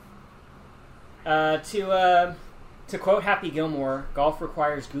finish golf. To quote Happy Gilmore, golf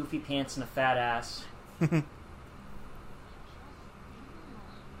requires goofy pants and a fat ass.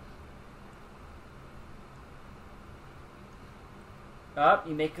 Up,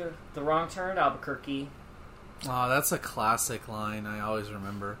 you make the wrong turn, Albuquerque. Oh, that's a classic line. I always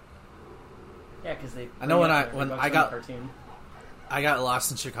remember. Yeah, because they. I know when I got cartoon. I got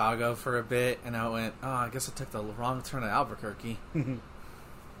lost in Chicago for a bit, and I went, oh, I guess I took the wrong turn at Albuquerque.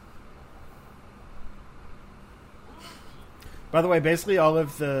 By the way, basically all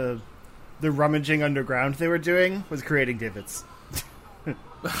of the rummaging underground they were doing was creating divots.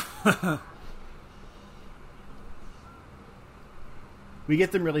 We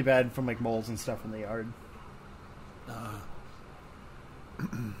get them really bad from like moles and stuff in the yard.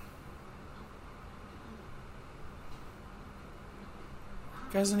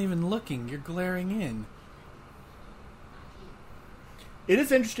 Guys aren't even looking. You're glaring in. It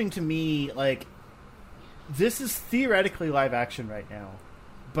is interesting to me, like, this is theoretically live action right now,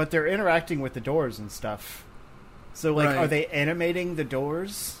 but they're interacting with the doors and stuff. So, like, Right. Are they animating the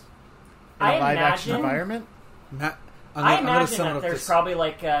doors in I a live action imagine- environment? I imagine that there's probably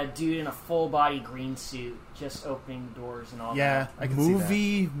like a dude in a full body green suit just opening doors and all Yeah, that. I can see that.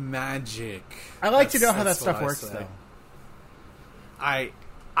 movie magic. I like to know how that That's stuff what I works, say. though.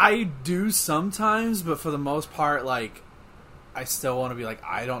 I do sometimes, but for the most part, like, I still want to be like,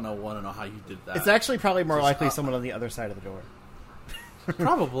 I don't want to know how you did that. It's actually probably more Just, likely someone on the other side of the door.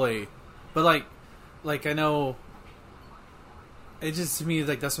 Probably, but like I know. It just, to me,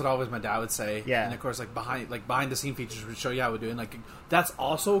 like, that's what always my dad would say. Yeah. And of course, like behind the scene features would show you how we're doing. Like, that's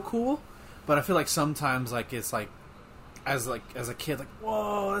also cool. But I feel like sometimes, like, it's like as a kid, like,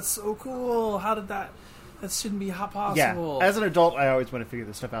 whoa, that's so cool. How did that? That shouldn't be how possible. Yeah. As an adult, I always want to figure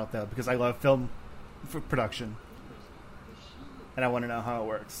this stuff out, though, because I love film production. And I want to know how it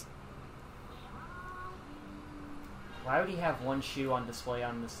works. Why would he have one shoe on display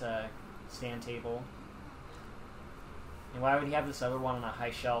on this stand table? And why would he have this other one on a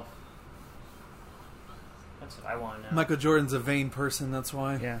high shelf? That's what I want to know. Michael Jordan's a vain person. That's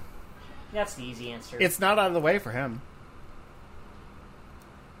why. Yeah. That's the easy answer. It's not out of the way for him.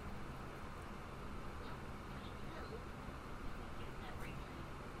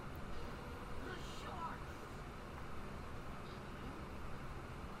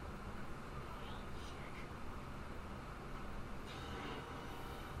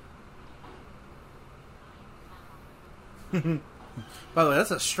 By the way,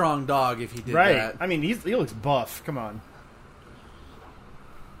 that's a strong dog. If he did Right. that, I mean, he looks buff. Come on.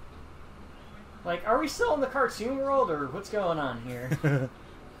 Like, are we still in the cartoon world, or what's going on here?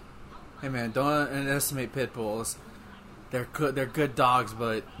 hey man, don't underestimate pit bulls. They're good dogs,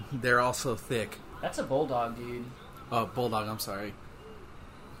 but they're also thick. That's a bulldog, dude. Oh, bulldog. I'm sorry.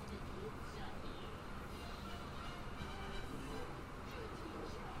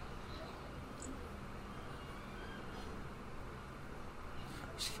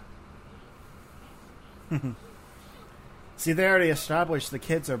 See, they already established the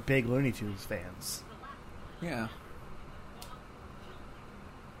kids are big Looney Tunes fans. Yeah.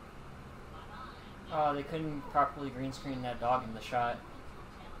 Oh, they couldn't properly green screen that dog in the shot.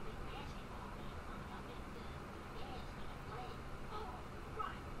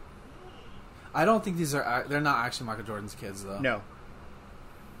 I don't think they're not actually Michael Jordan's kids though. No.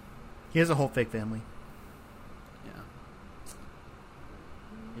 He has a whole fake family. Yeah.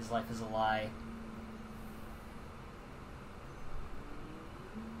 His life is a lie.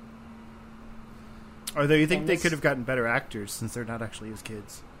 Although you think And they this- could have gotten better actors since they're not actually his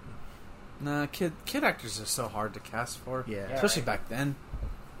kids. Nah, kid actors are so hard to cast for. Yeah. Especially right. back then.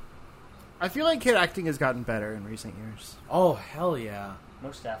 I feel like kid acting has gotten better in recent years. Oh hell yeah.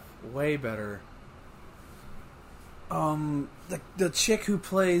 Most F. Way better. The chick who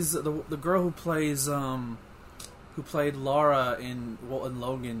plays the girl who played Laura in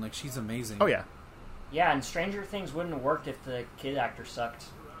Logan, like, she's amazing. Oh yeah, Yeah, and Stranger Things wouldn't have worked if the kid actor sucked.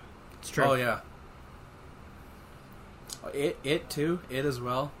 it's true. Oh yeah. It too. It as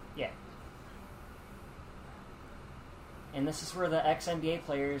well. Yeah. And this is where the ex-NBA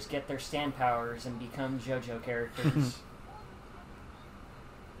players get their stand powers and become JoJo characters.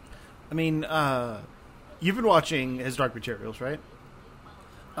 I mean, you've been watching his Dark Materials, right?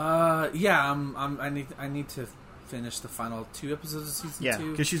 Yeah. I need to finish the final 2 episodes of season 2. Yeah,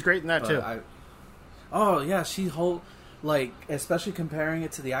 because she's great in that too. Like, especially comparing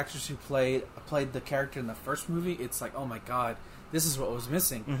it to the actress who played the character in the first movie, it's like, oh my god, this is what was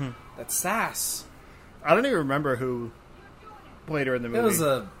missing. Mm-hmm. That sass. I don't even remember who played her in the movie. It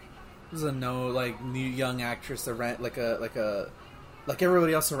was a new young actress that ran like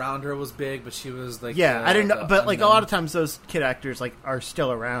everybody else around her was big, but she was like, yeah, I didn't know, but like a lot of times those kid actors like are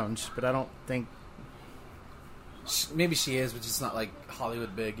still around, but I don't think. Maybe she is, but just not like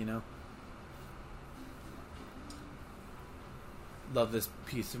Hollywood big, you know. Love this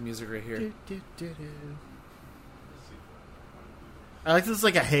piece of music right here. Do, do, do, do. I like this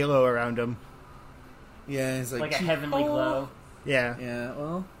like a halo around him. Yeah, it's Like a heavenly glow. Yeah. Yeah,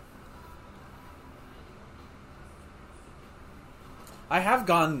 well, I have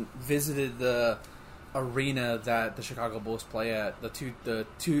visited the arena that the Chicago Bulls play at. The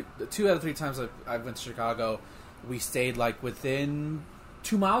two out of 3 times I went to Chicago, we stayed like within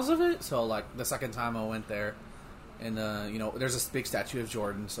 2 miles of it. So like the second time I went there, and there's a big statue of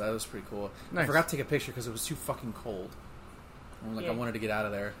Jordan, so that was pretty cool. Nice. I forgot to take a picture because it was too fucking cold. I wanted to get out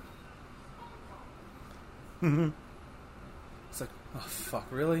of there. Mm-hmm. It's like, oh fuck,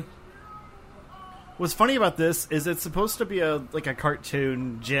 really? What's funny about this is it's supposed to be a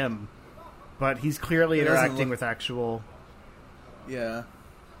cartoon gym, but he's clearly It doesn't interacting look- with actual. Yeah.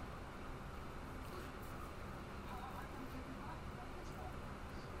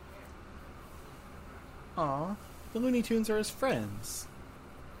 Aw, the Looney Tunes are his friends.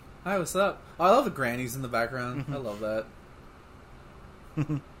 Hi, what's up? Oh, I love the grannies in the background. Mm-hmm. I love that.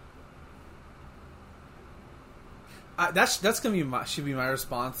 That's gonna be should be my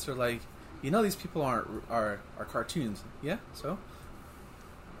response to like, these people are cartoons. Yeah, so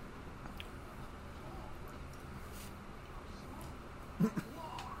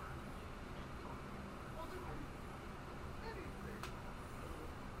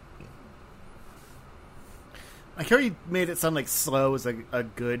I care you made it sound like slow is a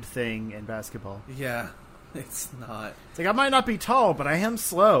good thing in basketball. yeah, it's not. It's like I might not be tall, but I am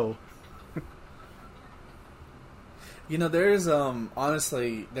slow. There's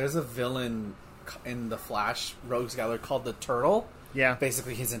honestly there's a villain in the Flash Rogues Gallery called the Turtle. Yeah.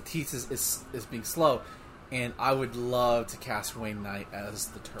 Basically, his antithesis is being slow, and I would love to cast Wayne Knight as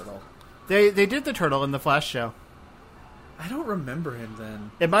the Turtle. They did the turtle in the Flash show. I don't remember him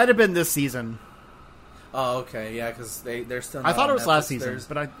then. It might have been this season. Oh, okay, yeah, because they're still. I thought it on was last Netflix. season,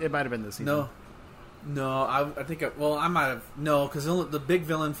 but it might have been this season. No, I think. I might have because the big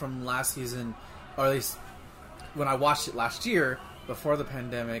villain from last season, or at least when I watched it last year before the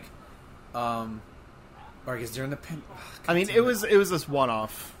pandemic, or I guess during the I mean, it was this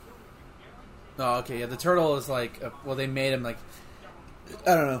one-off. Oh, okay, yeah. The Turtle is like, they made him like,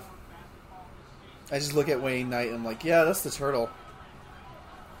 I don't know. I just look at Wayne Knight and I'm like, yeah, that's the Turtle.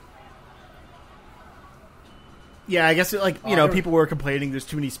 Yeah, I guess people were complaining there's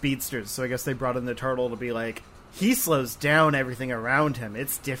too many speedsters, so I guess they brought in the turtle to be like, he slows down everything around him.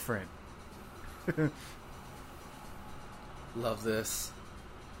 It's different. Love this.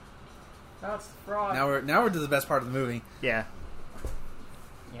 That's the frog. Now we're to the best part of the movie. Yeah.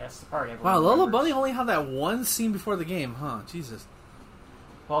 Yeah, that's the part everyone Wow, Lola remembers. Bunny only had that one scene before the game, huh? Jesus.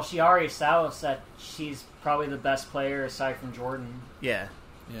 Well, she already established that she's probably the best player aside from Jordan, Yeah.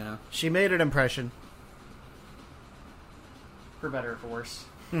 Yeah. She made an impression. for better or for worse.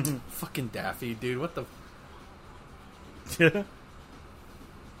 Fucking Daffy, dude. What the...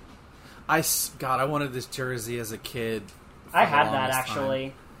 God, I wanted this jersey as a kid. for I the had that, longest actually.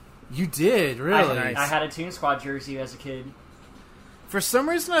 time. You did, really? Nice. I had a Toon Squad jersey as a kid. For some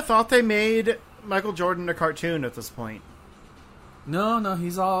reason, I thought they made Michael Jordan a cartoon at this point. No, he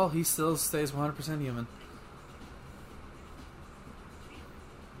still stays 100% human.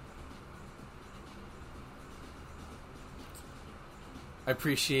 I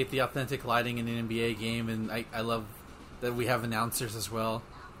appreciate the authentic lighting in an NBA game, and I love that we have announcers as well.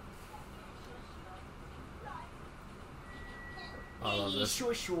 I love this.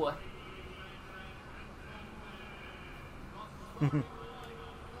 Sure.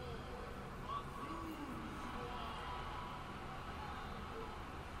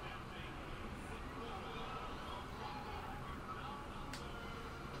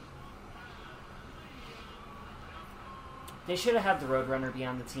 They should have had the Roadrunner be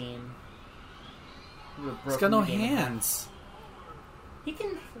on the team. He's got no hands. He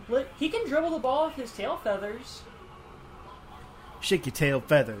can dribble the ball with his tail feathers. Shake your tail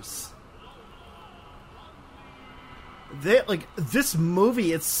feathers. This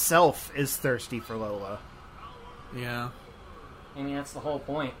movie itself is thirsty for Lola. Yeah. I mean, that's the whole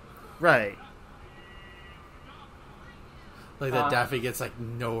point. Right. Like that Daffy gets like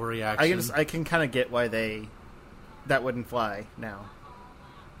no reaction. I can kind of get why that wouldn't fly now.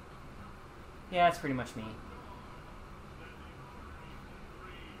 Yeah, that's pretty much me.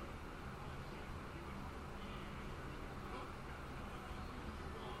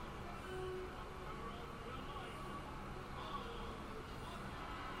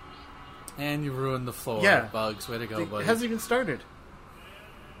 And you ruined the floor. Yeah. Bugs. Way to go, buddy. It hasn't even started.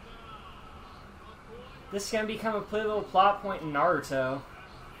 This is going to become a pivotal plot point in Naruto.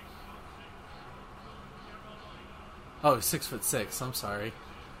 Oh, 6'6". I'm sorry.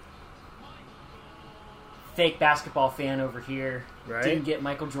 Fake basketball fan over here. Right? Didn't get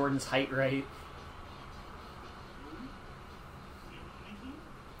Michael Jordan's height right.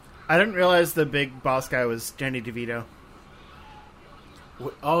 I didn't realize the big boss guy was Danny DeVito.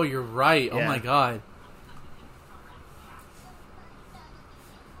 Oh, you're right. Oh Yeah. my god.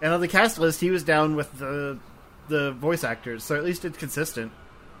 And on the cast list, he was down with the voice actors, so at least it's consistent.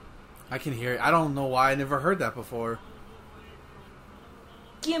 I can hear it. I don't know why I never heard that before.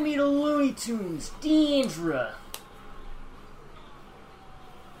 Give me the Looney Tunes, Deandra.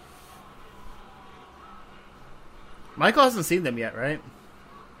 Michael hasn't seen them yet, right?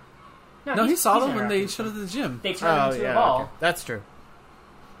 No, he saw he's them when they interacting showed with at the gym. They turned into a ball. okay. That's true.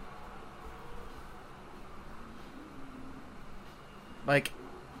 Like,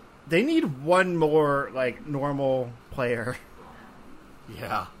 they need one more, like, normal player.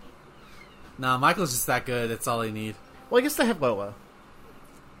 Yeah. Nah, Michael's just that good. That's all they need. Well, I guess they have Lola.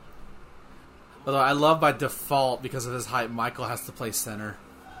 Although I love by default, because of his height, Michael has to play center.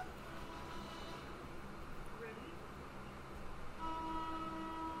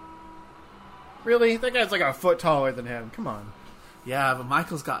 Really? That guy's like a foot taller than him. Come on. Yeah, but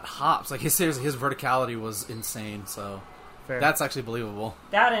Michael's got hops. Like, his verticality was insane, so Fair. that's actually believable.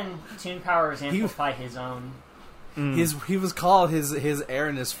 That and Toon Powers amplify his own. He was called his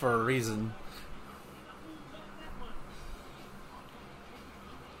airness for a reason.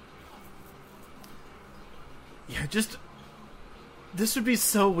 Yeah, just... This would be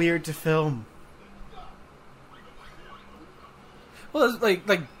so weird to film. Well, it's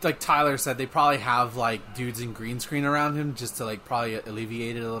like Tyler said, they probably have like dudes in green screen around him just to like probably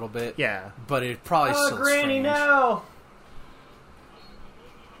alleviate it a little bit. Yeah. But it probably Oh, still Granny, strange. no!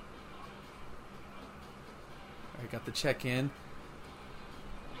 I got the check in.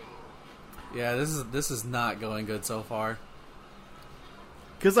 Yeah, this is not going good so far.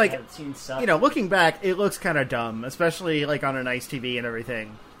 Because, like, Yeah, the scene sucked. you know, looking back, it looks kind of dumb, especially, like, on a nice TV and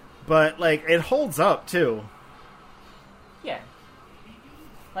everything. But, like, it holds up, too. Yeah.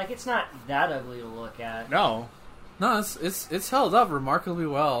 Like, it's not that ugly to look at. No. No, it's held up remarkably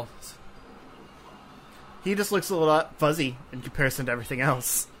well. He just looks a little fuzzy in comparison to everything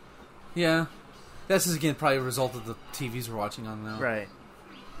else. Yeah, this is again probably a result of the TVs we're watching on now. Right.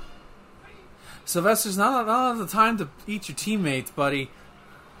 Sylvester's not the time to eat your teammates, buddy.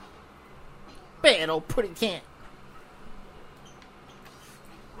 Bad old pudding can.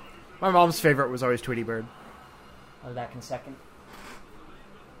 My mom's favorite was always Tweety Bird. I'll be back in a second.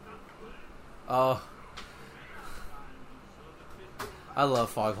 Oh, I love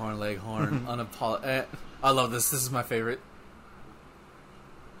Foghorn Leghorn. I love this. This is my favorite.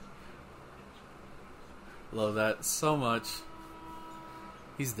 Love that so much.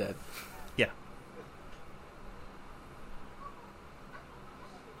 He's dead. Yeah.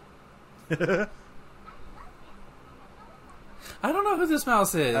 I don't know who this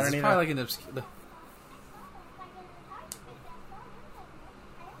mouse is. I don't It's either. probably like an obscure.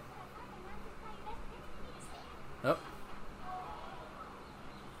 Oh.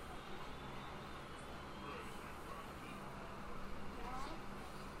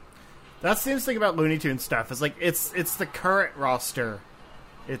 That's the interesting about Looney Tunes stuff. Is like it's the current roster.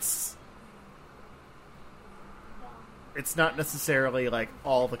 It's not necessarily like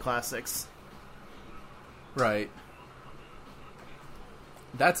all the classics. Right.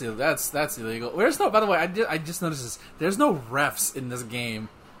 That's illegal. There's no. By the way, I just noticed this. There's no refs in this game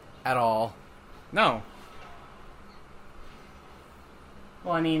at all. No.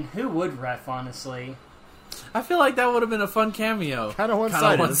 Well, I mean, who would ref, honestly? I feel like that would have been a fun cameo. Kind of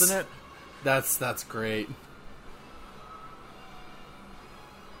one-sided, isn't it? That's great.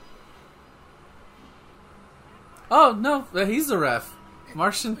 Oh no, he's the ref.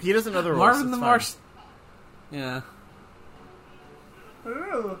 Martian. He doesn't know the rules. Marvin it's the fine. Martian. Yeah.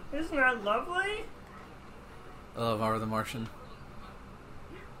 Ooh, isn't that lovely? I love Marvin the Martian.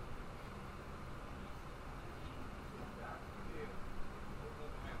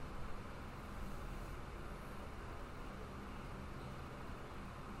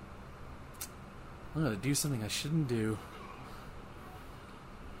 I'm gonna do something I shouldn't do.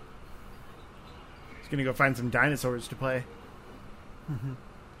 He's gonna go find some dinosaurs to play.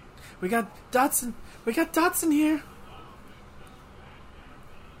 We got Dotson. We got Dotson here.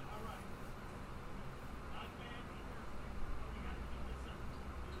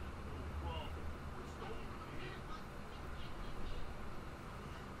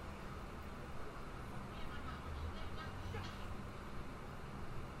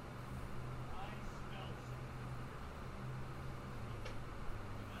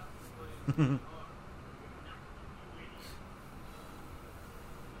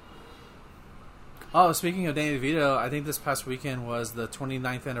 Oh, speaking of Danny DeVito, I think this past weekend was the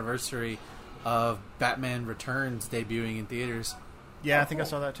 29th anniversary of Batman Returns debuting in theaters. Yeah, I think I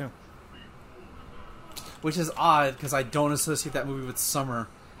saw that too. Which is odd, because I don't associate that movie with summer,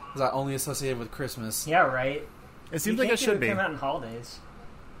 because I only associate it with Christmas. Yeah, right. It seems like it should be. Come out in holidays.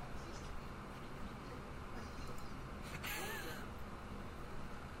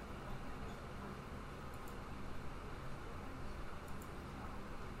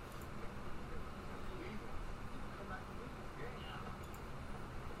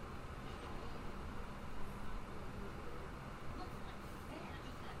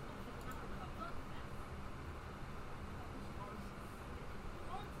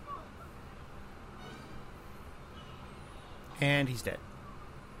 And he's dead.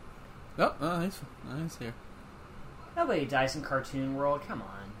 Oh, he's here. Nobody dies in Cartoon World. Come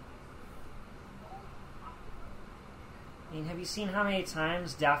on. I mean, have you seen how many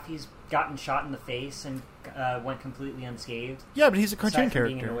times Daffy's gotten shot in the face and went completely unscathed? Yeah, but he's a cartoon Aside from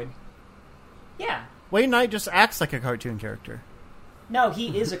being character. annoyed. Yeah. Wayne Knight just acts like a cartoon character. No,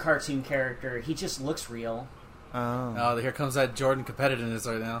 he is a cartoon character. He just looks real. Oh, here comes that Jordan competitiveness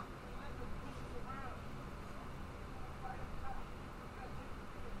right now.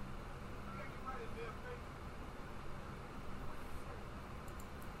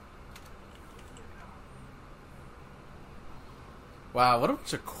 Wow, what a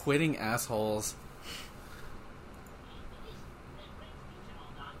bunch of quitting assholes.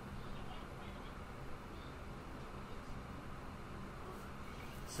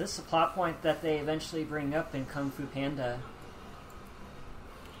 Is this a plot point that they eventually bring up in Kung Fu Panda?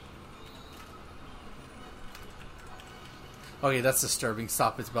 Okay, that's disturbing.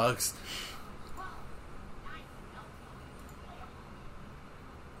 Stop, it's bugs.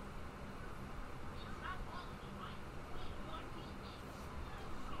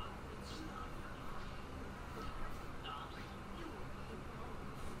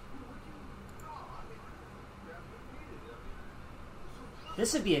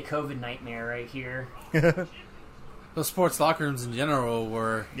 This would be a COVID nightmare right here. Those sports locker rooms in general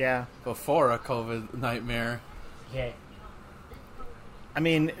were Yeah. before a COVID nightmare. Yeah. I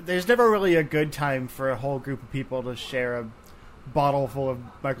mean, there's never really a good time for a whole group of people to share a bottle full of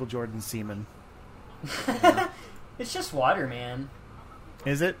Michael Jordan semen. It's just water, man.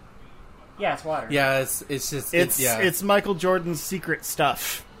 Is it? Yeah, it's water. Yeah, it's just yeah. It's Michael Jordan's secret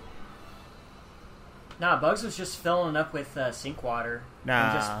stuff. Nah, Bugs was just filling it up with sink water.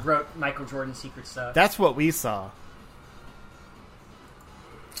 Nah. And just wrote Michael Jordan's secret stuff. That's what we saw.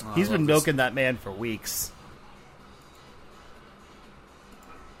 Oh, He's I been love milking that man for weeks.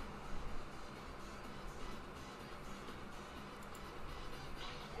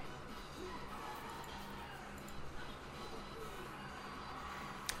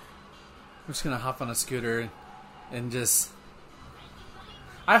 I'm just gonna hop on a scooter and just.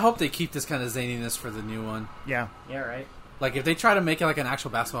 I hope they keep this kind of zaniness for the new one. Yeah, Yeah, right. Like, if they try to make it like an actual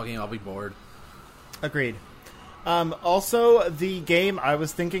basketball game, I'll be bored. agreed. Also, the game I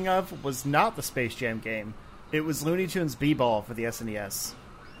was thinking of was not the Space Jam game. It was Looney Tunes B-Ball for the SNES.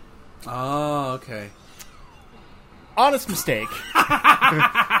 Oh, okay. Honest mistake. I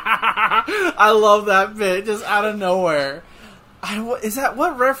love that bit, just out of nowhere. Is that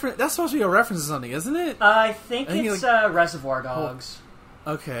what reference? That's supposed to be a reference to something, isn't it? I think I think it's Reservoir Dogs.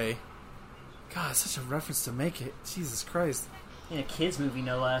 Okay. God, such a reference to make it. Jesus Christ. In a kids movie,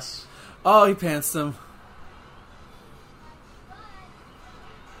 no less. Oh, he pantsed him.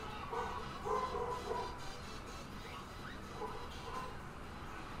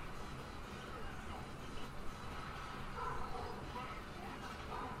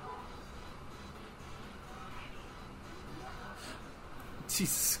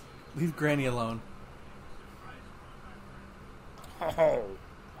 Jesus. Leave Granny alone. Oh.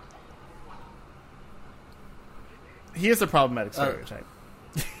 He is a problematic stereotype.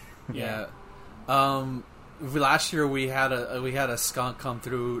 Yeah. Last year we had a skunk come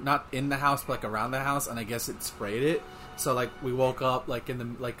through, not in the house, but like around the house, and I guess it sprayed it. So like we woke up like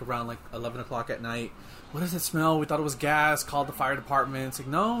around like 11 o'clock at night. What does it smell? We thought it was gas. Called the fire department. It's like,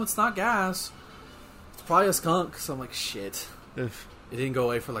 no, it's not gas. It's probably a skunk. So I'm like, shit. Oof. It didn't go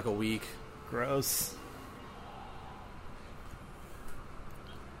away for like a week. Gross.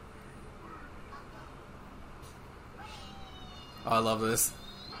 Oh, I love this.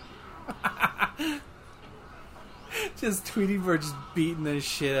 Just Tweety Bird just beating the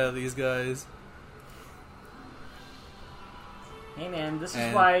shit out of these guys. Hey man, this is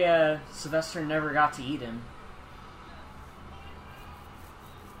And- why Sylvester never got to eat him.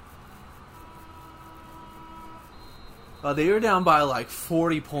 They were down by like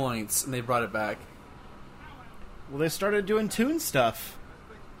 40 points, and they brought it back. Well, they started doing Toon stuff.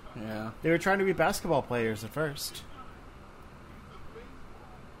 Yeah. They were trying to be basketball players at first.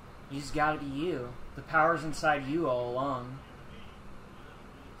 You just gotta be you. The power's inside you all along.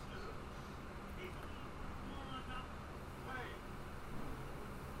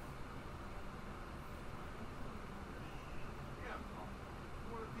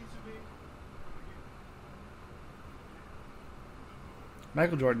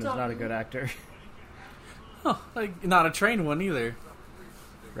 Michael Jordan is not a good actor. Oh, like not a trained one either.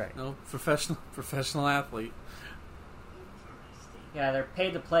 Right. No, professional athlete. Yeah, they're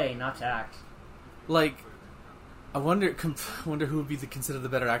paid to play, not to act. Like, I wonder who would be considered the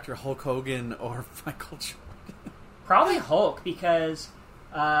better actor, Hulk Hogan or Michael Jordan. Probably Hulk, because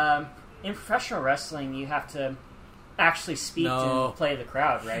in professional wrestling, you have to actually speak and play the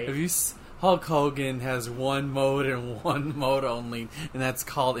crowd, right? Hulk Hogan has one mode and one mode only, and that's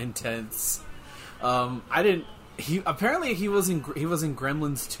called intense. Apparently he was in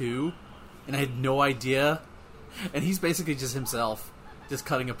Gremlins 2, and I had no idea. And he's basically just himself, just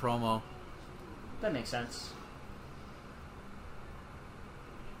cutting a promo. That makes sense.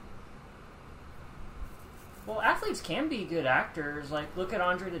 Well, athletes can be good actors. Like, look at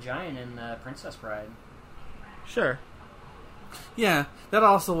Andre the Giant in Princess Bride. Sure. Yeah, that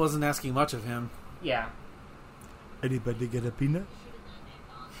also wasn't asking much of him. Yeah. Anybody get a peanut?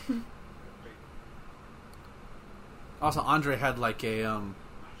 Also, Andre had like a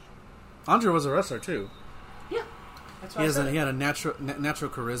Andre was a wrestler too. Yeah, that's what he had a natural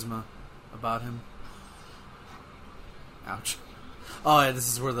charisma about him. Ouch. Oh yeah, this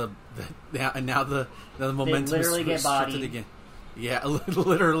is where the momentum literally get bodied again. Yeah,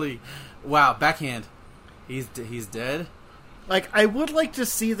 literally. Wow, backhand. He's dead. Like, I would like to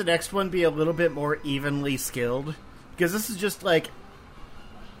see the next one be a little bit more evenly skilled, because this is just like,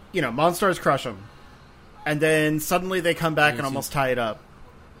 Monstars crush them, and then suddenly they come back and almost tie it up,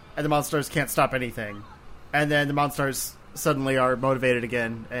 and the Monstars can't stop anything, and then the Monstars suddenly are motivated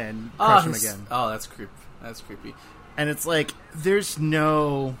again and crush them again. Oh, that's creepy. That's creepy. And it's like, there's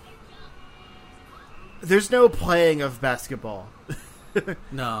no playing of basketball.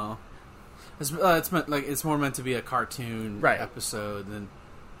 No. It's more meant to be a cartoon episode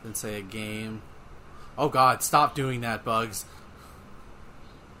than say a game. Oh God! Stop doing that, Bugs.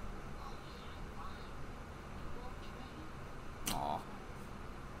 Aw.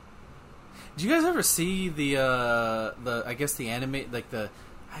 Did you guys ever see the I guess the anime, I think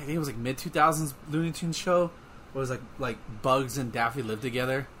it was like mid-2000s Looney Tunes show? It was like Bugs and Daffy live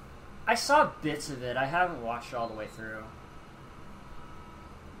together. I saw bits of it. I haven't watched it all the way through.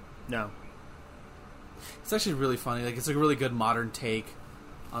 No. It's actually really funny. Like, it's a really good modern take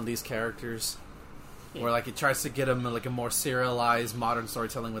on these characters, where like it tries to get them like a more serialized modern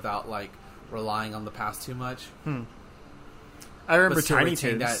storytelling without like relying on the past too much. I remember Tiny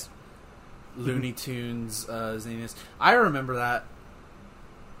Toons. That Looney Tunes zaniness. I remember that.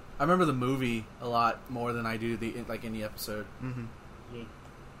 I remember the movie a lot more than I do any episode. Mm-hmm. Yeah.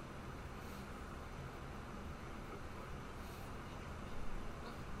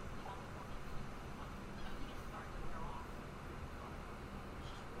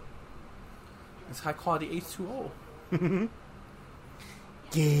 It's high quality H2O.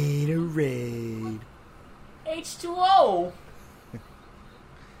 Gatorade. H2O!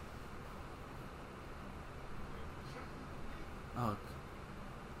 Oh.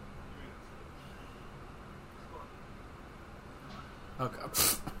 Okay.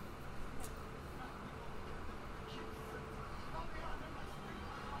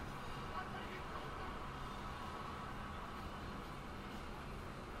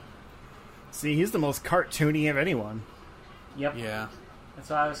 See, he's the most cartoony of anyone. Yep. Yeah. That's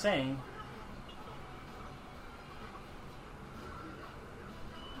what I was saying.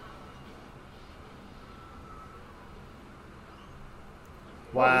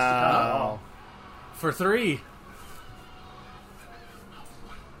 Wow. For 3.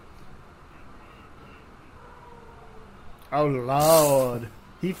 Oh, Lord.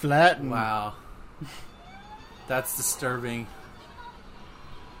 He flattened. Wow. That's disturbing.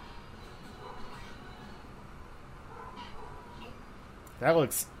 That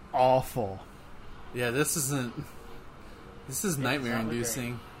looks awful. Yeah, this is nightmare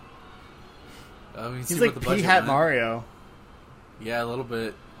inducing. He's like P-Hat Mario. Yeah, a little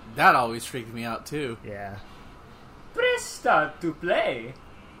bit. That always freaked me out too. Yeah. Presta to play.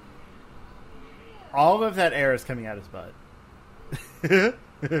 All of that air is coming out his butt.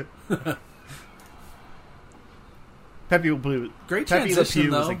 Pepe Le Pew. Great Pepe Le transition, Pew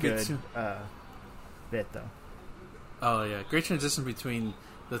though. was a good bit, though. Oh yeah, great transition between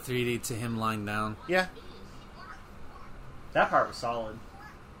the 3D to him lying down. Yeah. That part was solid.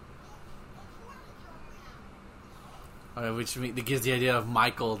 Which it gives the idea of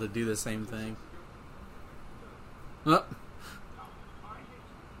Michael to do the same thing. Oh.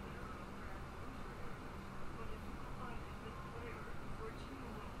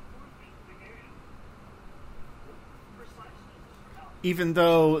 Even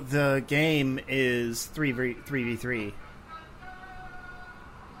though the game is 3v3.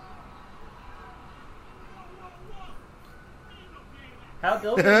 How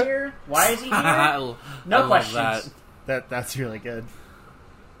Bill get here? Why is he here? No questions. That's really good.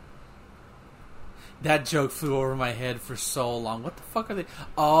 That joke flew over my head for so long. What the fuck are they?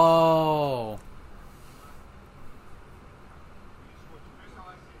 Oh.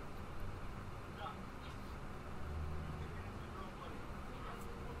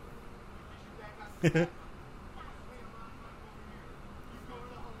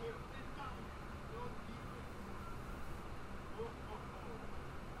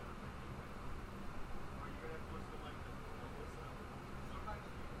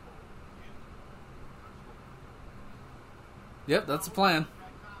 Yep, that's the plan.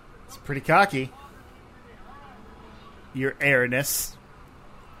 It's pretty cocky. Your airness.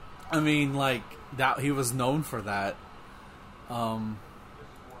 I mean, like, that he was known for that.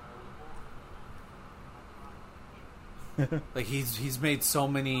 Like he's made so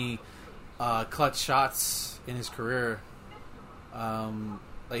many clutch shots in his career.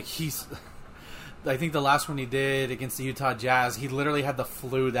 Like I think the last one he did against the Utah Jazz, he literally had the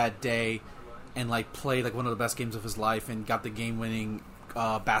flu that day, and like played like one of the best games of his life, and got the game-winning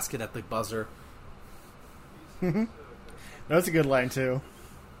basket at the buzzer. That's a good line too.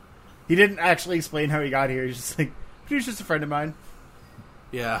 He didn't actually explain how he got here. He's just like, he was just a friend of mine.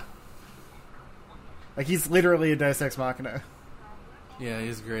 Yeah. Like, he's literally a Deus Ex Machina. Yeah,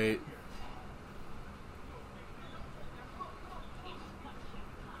 he's great.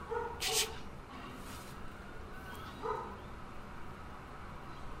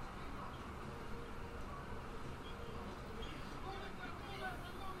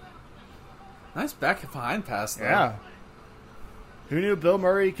 Nice back behind pass, though. Yeah. Who knew Bill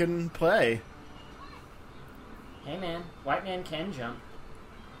Murray can play? Hey, man. White man can jump.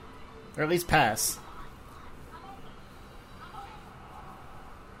 Or at least pass.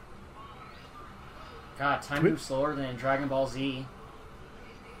 God, time moves slower than in Dragon Ball Z.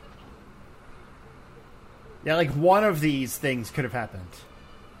 Yeah, like, one of these things could have happened.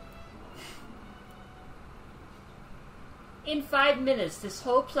 In 5 minutes, this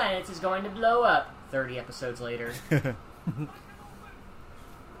whole planet is going to blow up. 30 episodes later.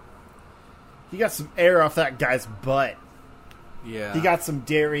 He got some air off that guy's butt. Yeah. He got some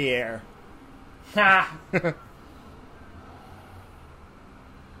dairy air. Ha!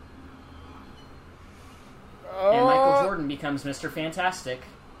 And Michael Jordan becomes Mr. Fantastic.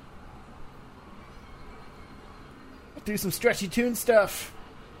 Do some stretchy tune stuff.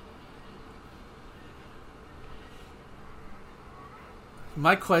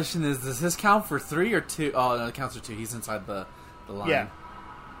 My question is, does this count for 3 or 2? Oh, no, it counts for 2. He's inside the line. Yeah.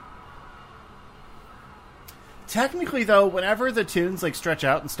 Technically, though, whenever the tunes like stretch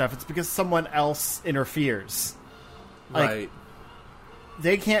out and stuff, it's because someone else interferes. Like, Right.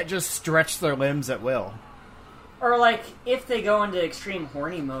 they can't just stretch their limbs at will. Or, like, if they go into extreme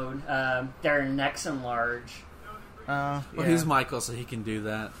horny mode, their necks enlarge. Well, Yeah, he's Michael, so he can do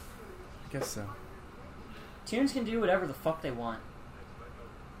that. I guess so. Tunes can do whatever the fuck they want.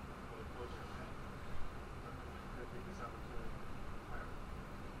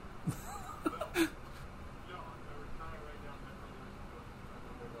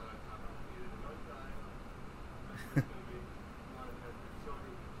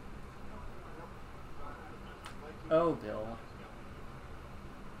 Oh, Bill.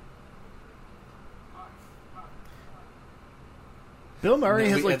 Bill Murray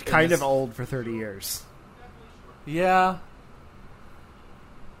No, has looked kind of old for 30 years. Yeah.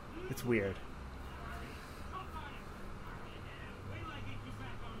 It's weird.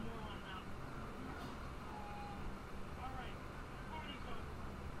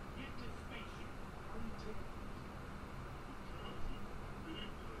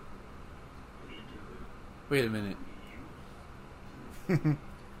 Wait a minute.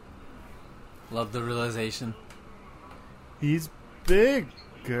 Love the realization. He's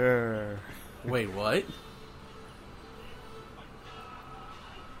bigger. Wait, what?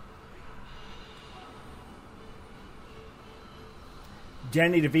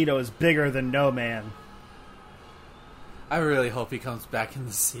 Danny DeVito is bigger than No Man. I really hope he comes back in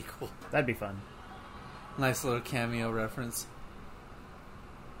the sequel. That'd be fun. Nice little cameo reference.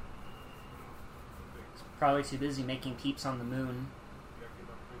 Probably too busy making peeps on the moon.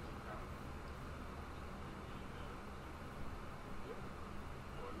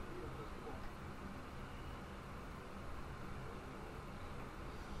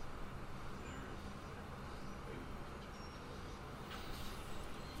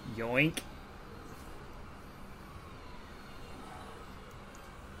 Yoink.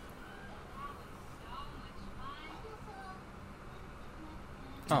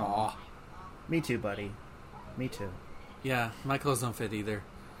 Aw. Me too, buddy. Me too. Yeah, my clothes don't fit either.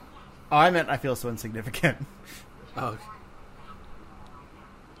 Oh, I meant I feel so insignificant. Oh.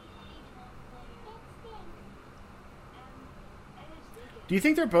 Do you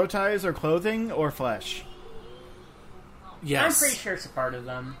think their bow ties are clothing or flesh? Yes. I'm pretty sure it's a part of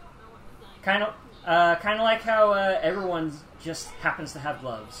them. Kind of like how everyone just happens to have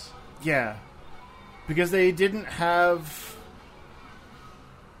gloves. Yeah. Because they didn't have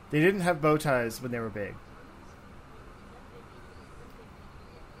bow ties when they were big.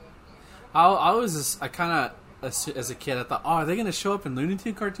 I kind of, as a kid, I thought, oh, are they going to show up in Looney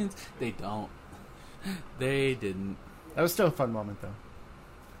Tunes cartoons? They don't. They didn't. That was still a fun moment, though.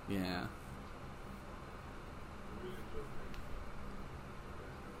 Yeah.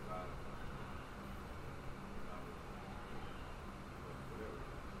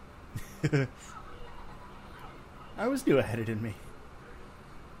 I was new-headed in me.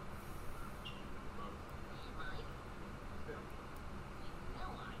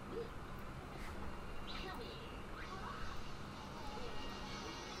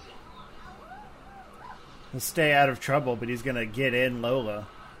 He'll stay out of trouble, but he's gonna get in Lola.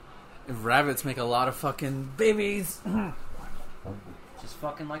 If rabbits make a lot of fucking babies. Just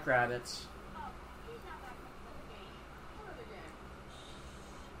fucking like rabbits.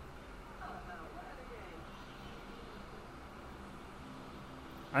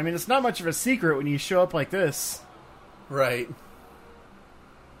 I mean, it's not much of a secret when you show up like this. Right.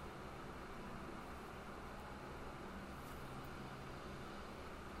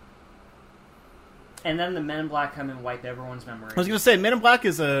 And then the Men in Black come and wipe everyone's memory. I was gonna say, Men in Black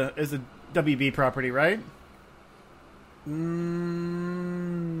is a WB property, right? I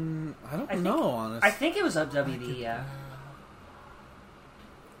don't know, honestly. I think it was WB, yeah.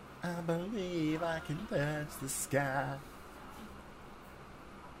 I believe I can touch the sky.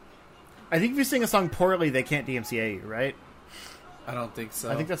 I think if you sing a song poorly, they can't DMCA you, right? I don't think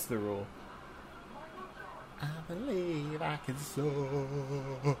so. I think that's the rule. I believe I can soar.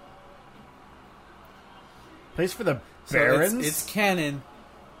 Plays for the Barons? It's canon.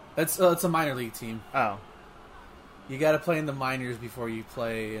 It's a minor league team. Oh. You got to play in the minors before you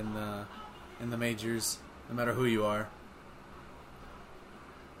play in the majors, no matter who you are.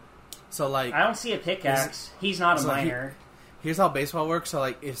 So like, I don't see a pickaxe. He's not a minor. Here's how baseball works. So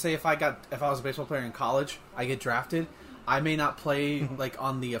like, if I was a baseball player in college, I get drafted. I may not play like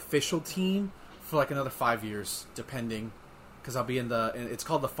on the official team for like another 5 years, depending, because I'll be in it's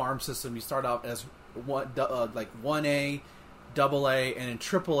called the farm system. You start out as like 1A, AA, and then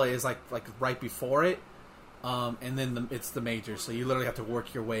AAA is like right before it, and then it's the majors. So you literally have to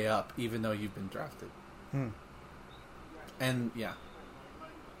work your way up, even though you've been drafted. And yeah.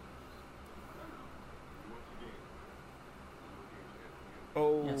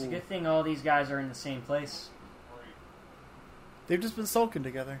 Oh. Yeah, it's a good thing all these guys are in the same place. They've just been sulking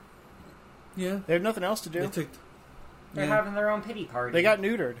together. Yeah. They have nothing else to do. They're having their own pity party. They got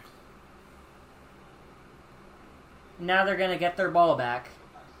neutered. Now they're gonna get their ball back.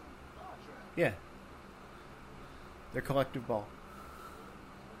 Yeah. Their collective ball.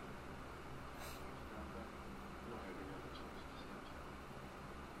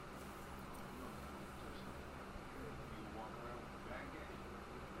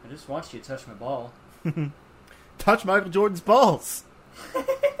 I just want you to touch my ball. Touch Michael Jordan's balls.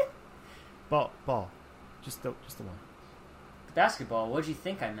 Ball. Just the one. Basketball, what'd you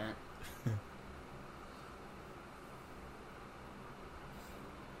think I meant?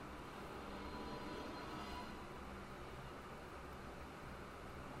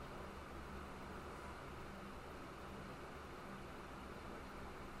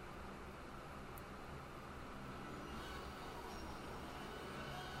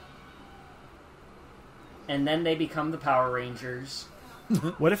 And then they become the Power Rangers.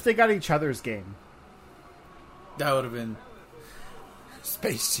 What if they got each other's game? That would have been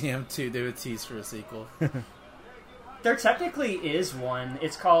Space Jam 2. They would tease for a sequel. There technically is one.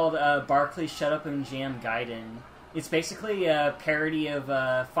 It's called Barkley Shut Up and Jam Gaiden. It's basically a parody of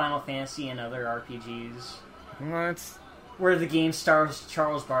Final Fantasy and other RPGs. What? Where the game stars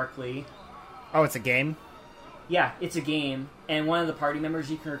Charles Barkley. Oh, it's a game? Yeah, it's a game, and one of the party members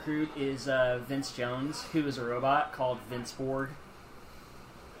you can recruit is Vince Jones, who is a robot called Vince Borg.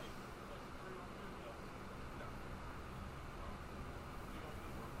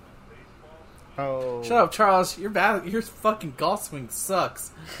 Oh. Shut up, Charles. Your fucking golf swing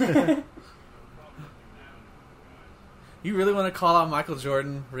sucks. You really want to call out Michael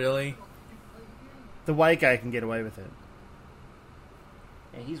Jordan? Really? The white guy can get away with it.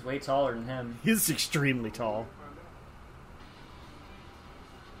 Yeah, he's way taller than him. He's extremely tall.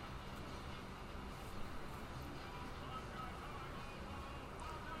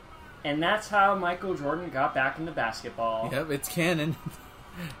 And that's how Michael Jordan got back into basketball. Yep, it's canon.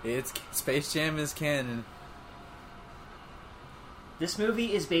 Space Jam is canon. This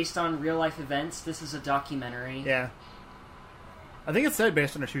movie is based on real-life events. This is a documentary. Yeah. I think it said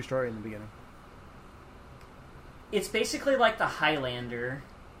based on a true story in the beginning. It's basically like the Highlander.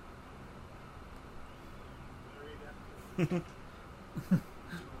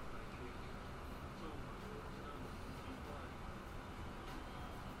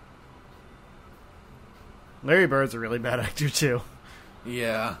 Larry Bird's a really bad actor, too.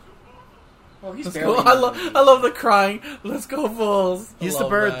 Yeah. Well, he's Let's barely... go. I love the crying. Let's go, Bulls. He's the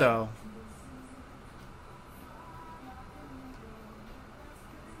bird, though.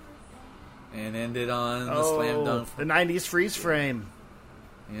 And ended on the slam dunk. The 90s freeze frame.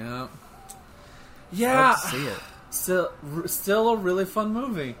 Yeah. Yeah. Love to see it. Still a really fun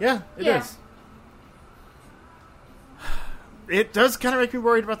movie. Yeah, it is. It does kind of make me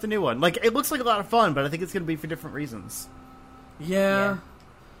worried about the new one. Like, it looks like a lot of fun, but I think it's going to be for different reasons. Yeah.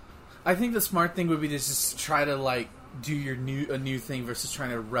 I think the smart thing would be to just try to, like, do a new thing versus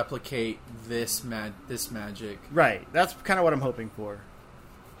trying to replicate this magic. Right. That's kind of what I'm hoping for.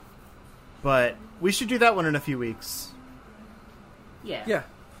 But we should do that one in a few weeks. Yeah. Yeah,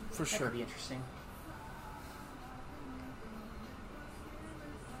 for That sure. could be interesting.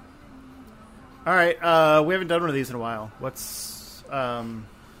 All right. We haven't done one of these in a while. What's do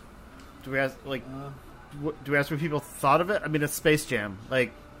we ask do we ask what people thought of it? I mean, it's Space Jam.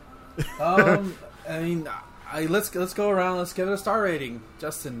 Like, I mean, let's go around. Let's give it a star rating.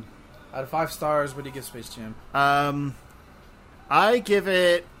 Justin, out of 5 stars, what do you give Space Jam? I give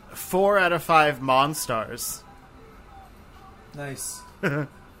it 4 out of 5 Monstars. Nice.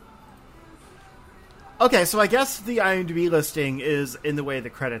 Okay, so I guess the IMDb listing is in the way the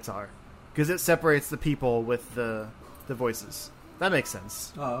credits are, because it separates the people with the voices. That makes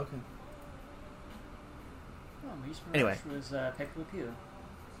sense. Oh, okay. Oh, Maurice Anyway. was Pepe Le Pew.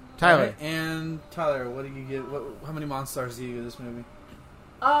 Tyler. Alright, and Tyler, what do you give? How many Monstars do you give this movie?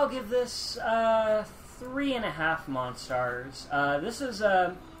 I'll give this 3.5 Monstars. This is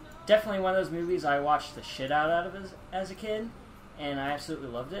definitely one of those movies I watched the shit out of as a kid, and I absolutely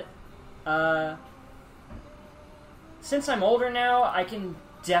loved it. Since I'm older now, I can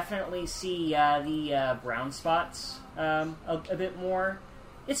definitely see the brown spots a bit more.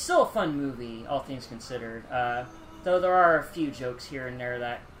 It's still a fun movie, all things considered. Though there are a few jokes here and there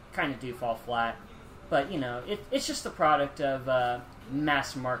that kind of do fall flat. But, you know, it's just the product of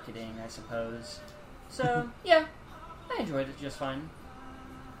mass marketing, I suppose. So, yeah, I enjoyed it just fine.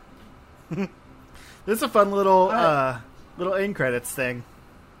 This is a fun little little end credits thing.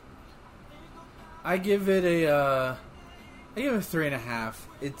 I give it a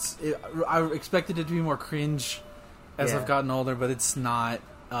 3.5. I expected it to be more cringe as I've gotten older, but it's not.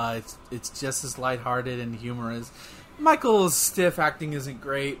 It's just as lighthearted and humorous. Michael's stiff acting isn't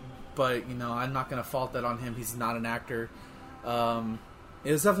great, but you know I'm not going to fault that on him. He's not an actor.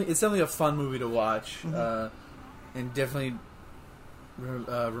 It's definitely a fun movie to watch, and definitely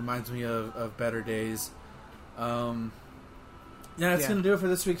reminds me of better days. That's going to do it for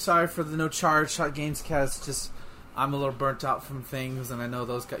this week. Sorry for the no charge shot games cast. Just I'm a little burnt out from things, and I know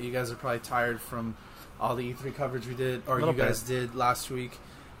you guys are probably tired from all the E3 coverage we did, or you guys did last week.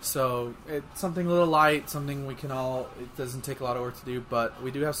 So it's something a little light, something we can all. It doesn't take a lot of work to do, but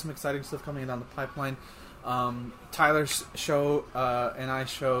we do have some exciting stuff coming in down the pipeline. Tyler's show and I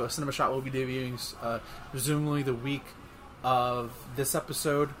show Cinema Shot will be debuting presumably the week of this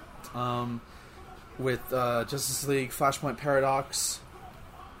episode with Justice League Flashpoint Paradox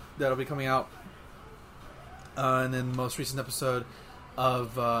that'll be coming out, and then the most recent episode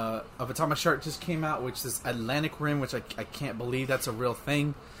of Atomic Shark just came out, which is Atlantic Rim, which I can't believe that's a real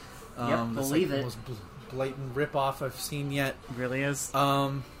thing. Believe it. it. The most blatant ripoff I've seen yet. It really is.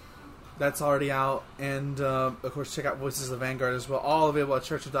 That's already out, and of course check out Voices of Vanguard as well. All available at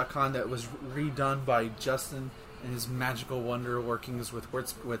Churchill.com. That was redone by Justin and his magical wonder workings with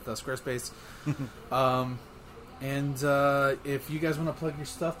Squarespace. And if you guys want to plug your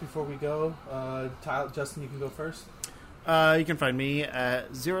stuff before we go, Justin, you can go first. You can find me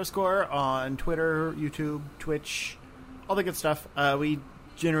at Zero Score on Twitter, YouTube, Twitch, all the good stuff. We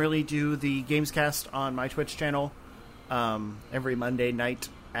generally do the Gamescast on my Twitch channel every Monday night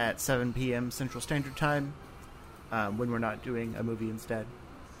at 7 p.m. Central Standard Time when we're not doing a movie instead,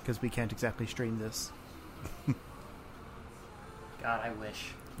 because we can't exactly stream this. God, I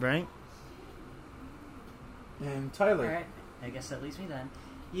wish. Right? And Tyler. Alright, I guess that leaves me then.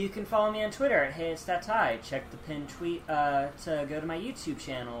 You can follow me on Twitter at HeyIt'sThatTy. Check the pinned tweet to go to my YouTube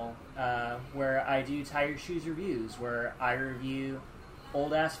channel where I do Tie Your Shoes reviews, where I review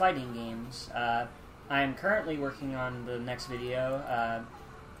old-ass fighting games. I am currently working on the next video,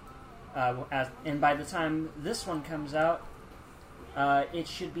 and by the time this one comes out, it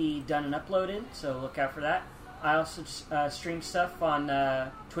should be done and uploaded, so look out for that. I also stream stuff on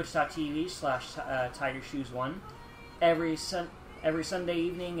twitch.tv/TigerShoes1. Every Sunday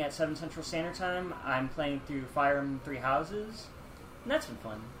evening at 7 Central Standard Time, I'm playing through Fire Emblem Three Houses, and that's been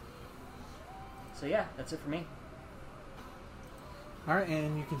fun. So yeah, that's it for me. Alright,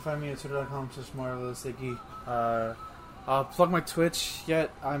 and you can find me at twitter.com/MarioLoSiggy. I'll plug my Twitch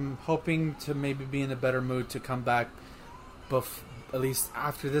yet. I'm hoping to maybe be in a better mood to come back at least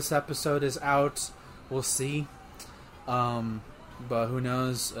after this episode is out. We'll see. But who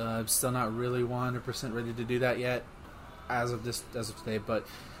knows? I'm still not really 100% ready to do that yet as of today. But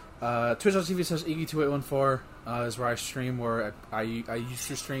twitch.tv/Iggy2814 is where I stream, where I used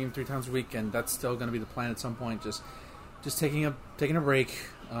to stream 3 times a week, and that's still going to be the plan at some point. Just taking a break.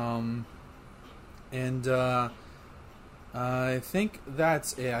 I think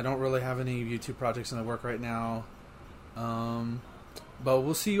that's it. I don't really have any YouTube projects in the work right now. But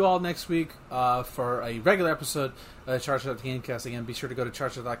we'll see you all next week for a regular episode of Charge Shot Gamecast. Again, be sure to go to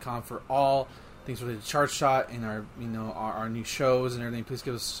chargeshot.com for all things related to Charge Shot and our new shows and everything. Please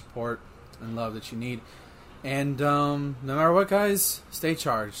give us support and love that you need. And no matter what, guys, stay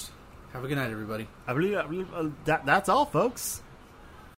charged. Have a good night, everybody. I believe that's all, folks.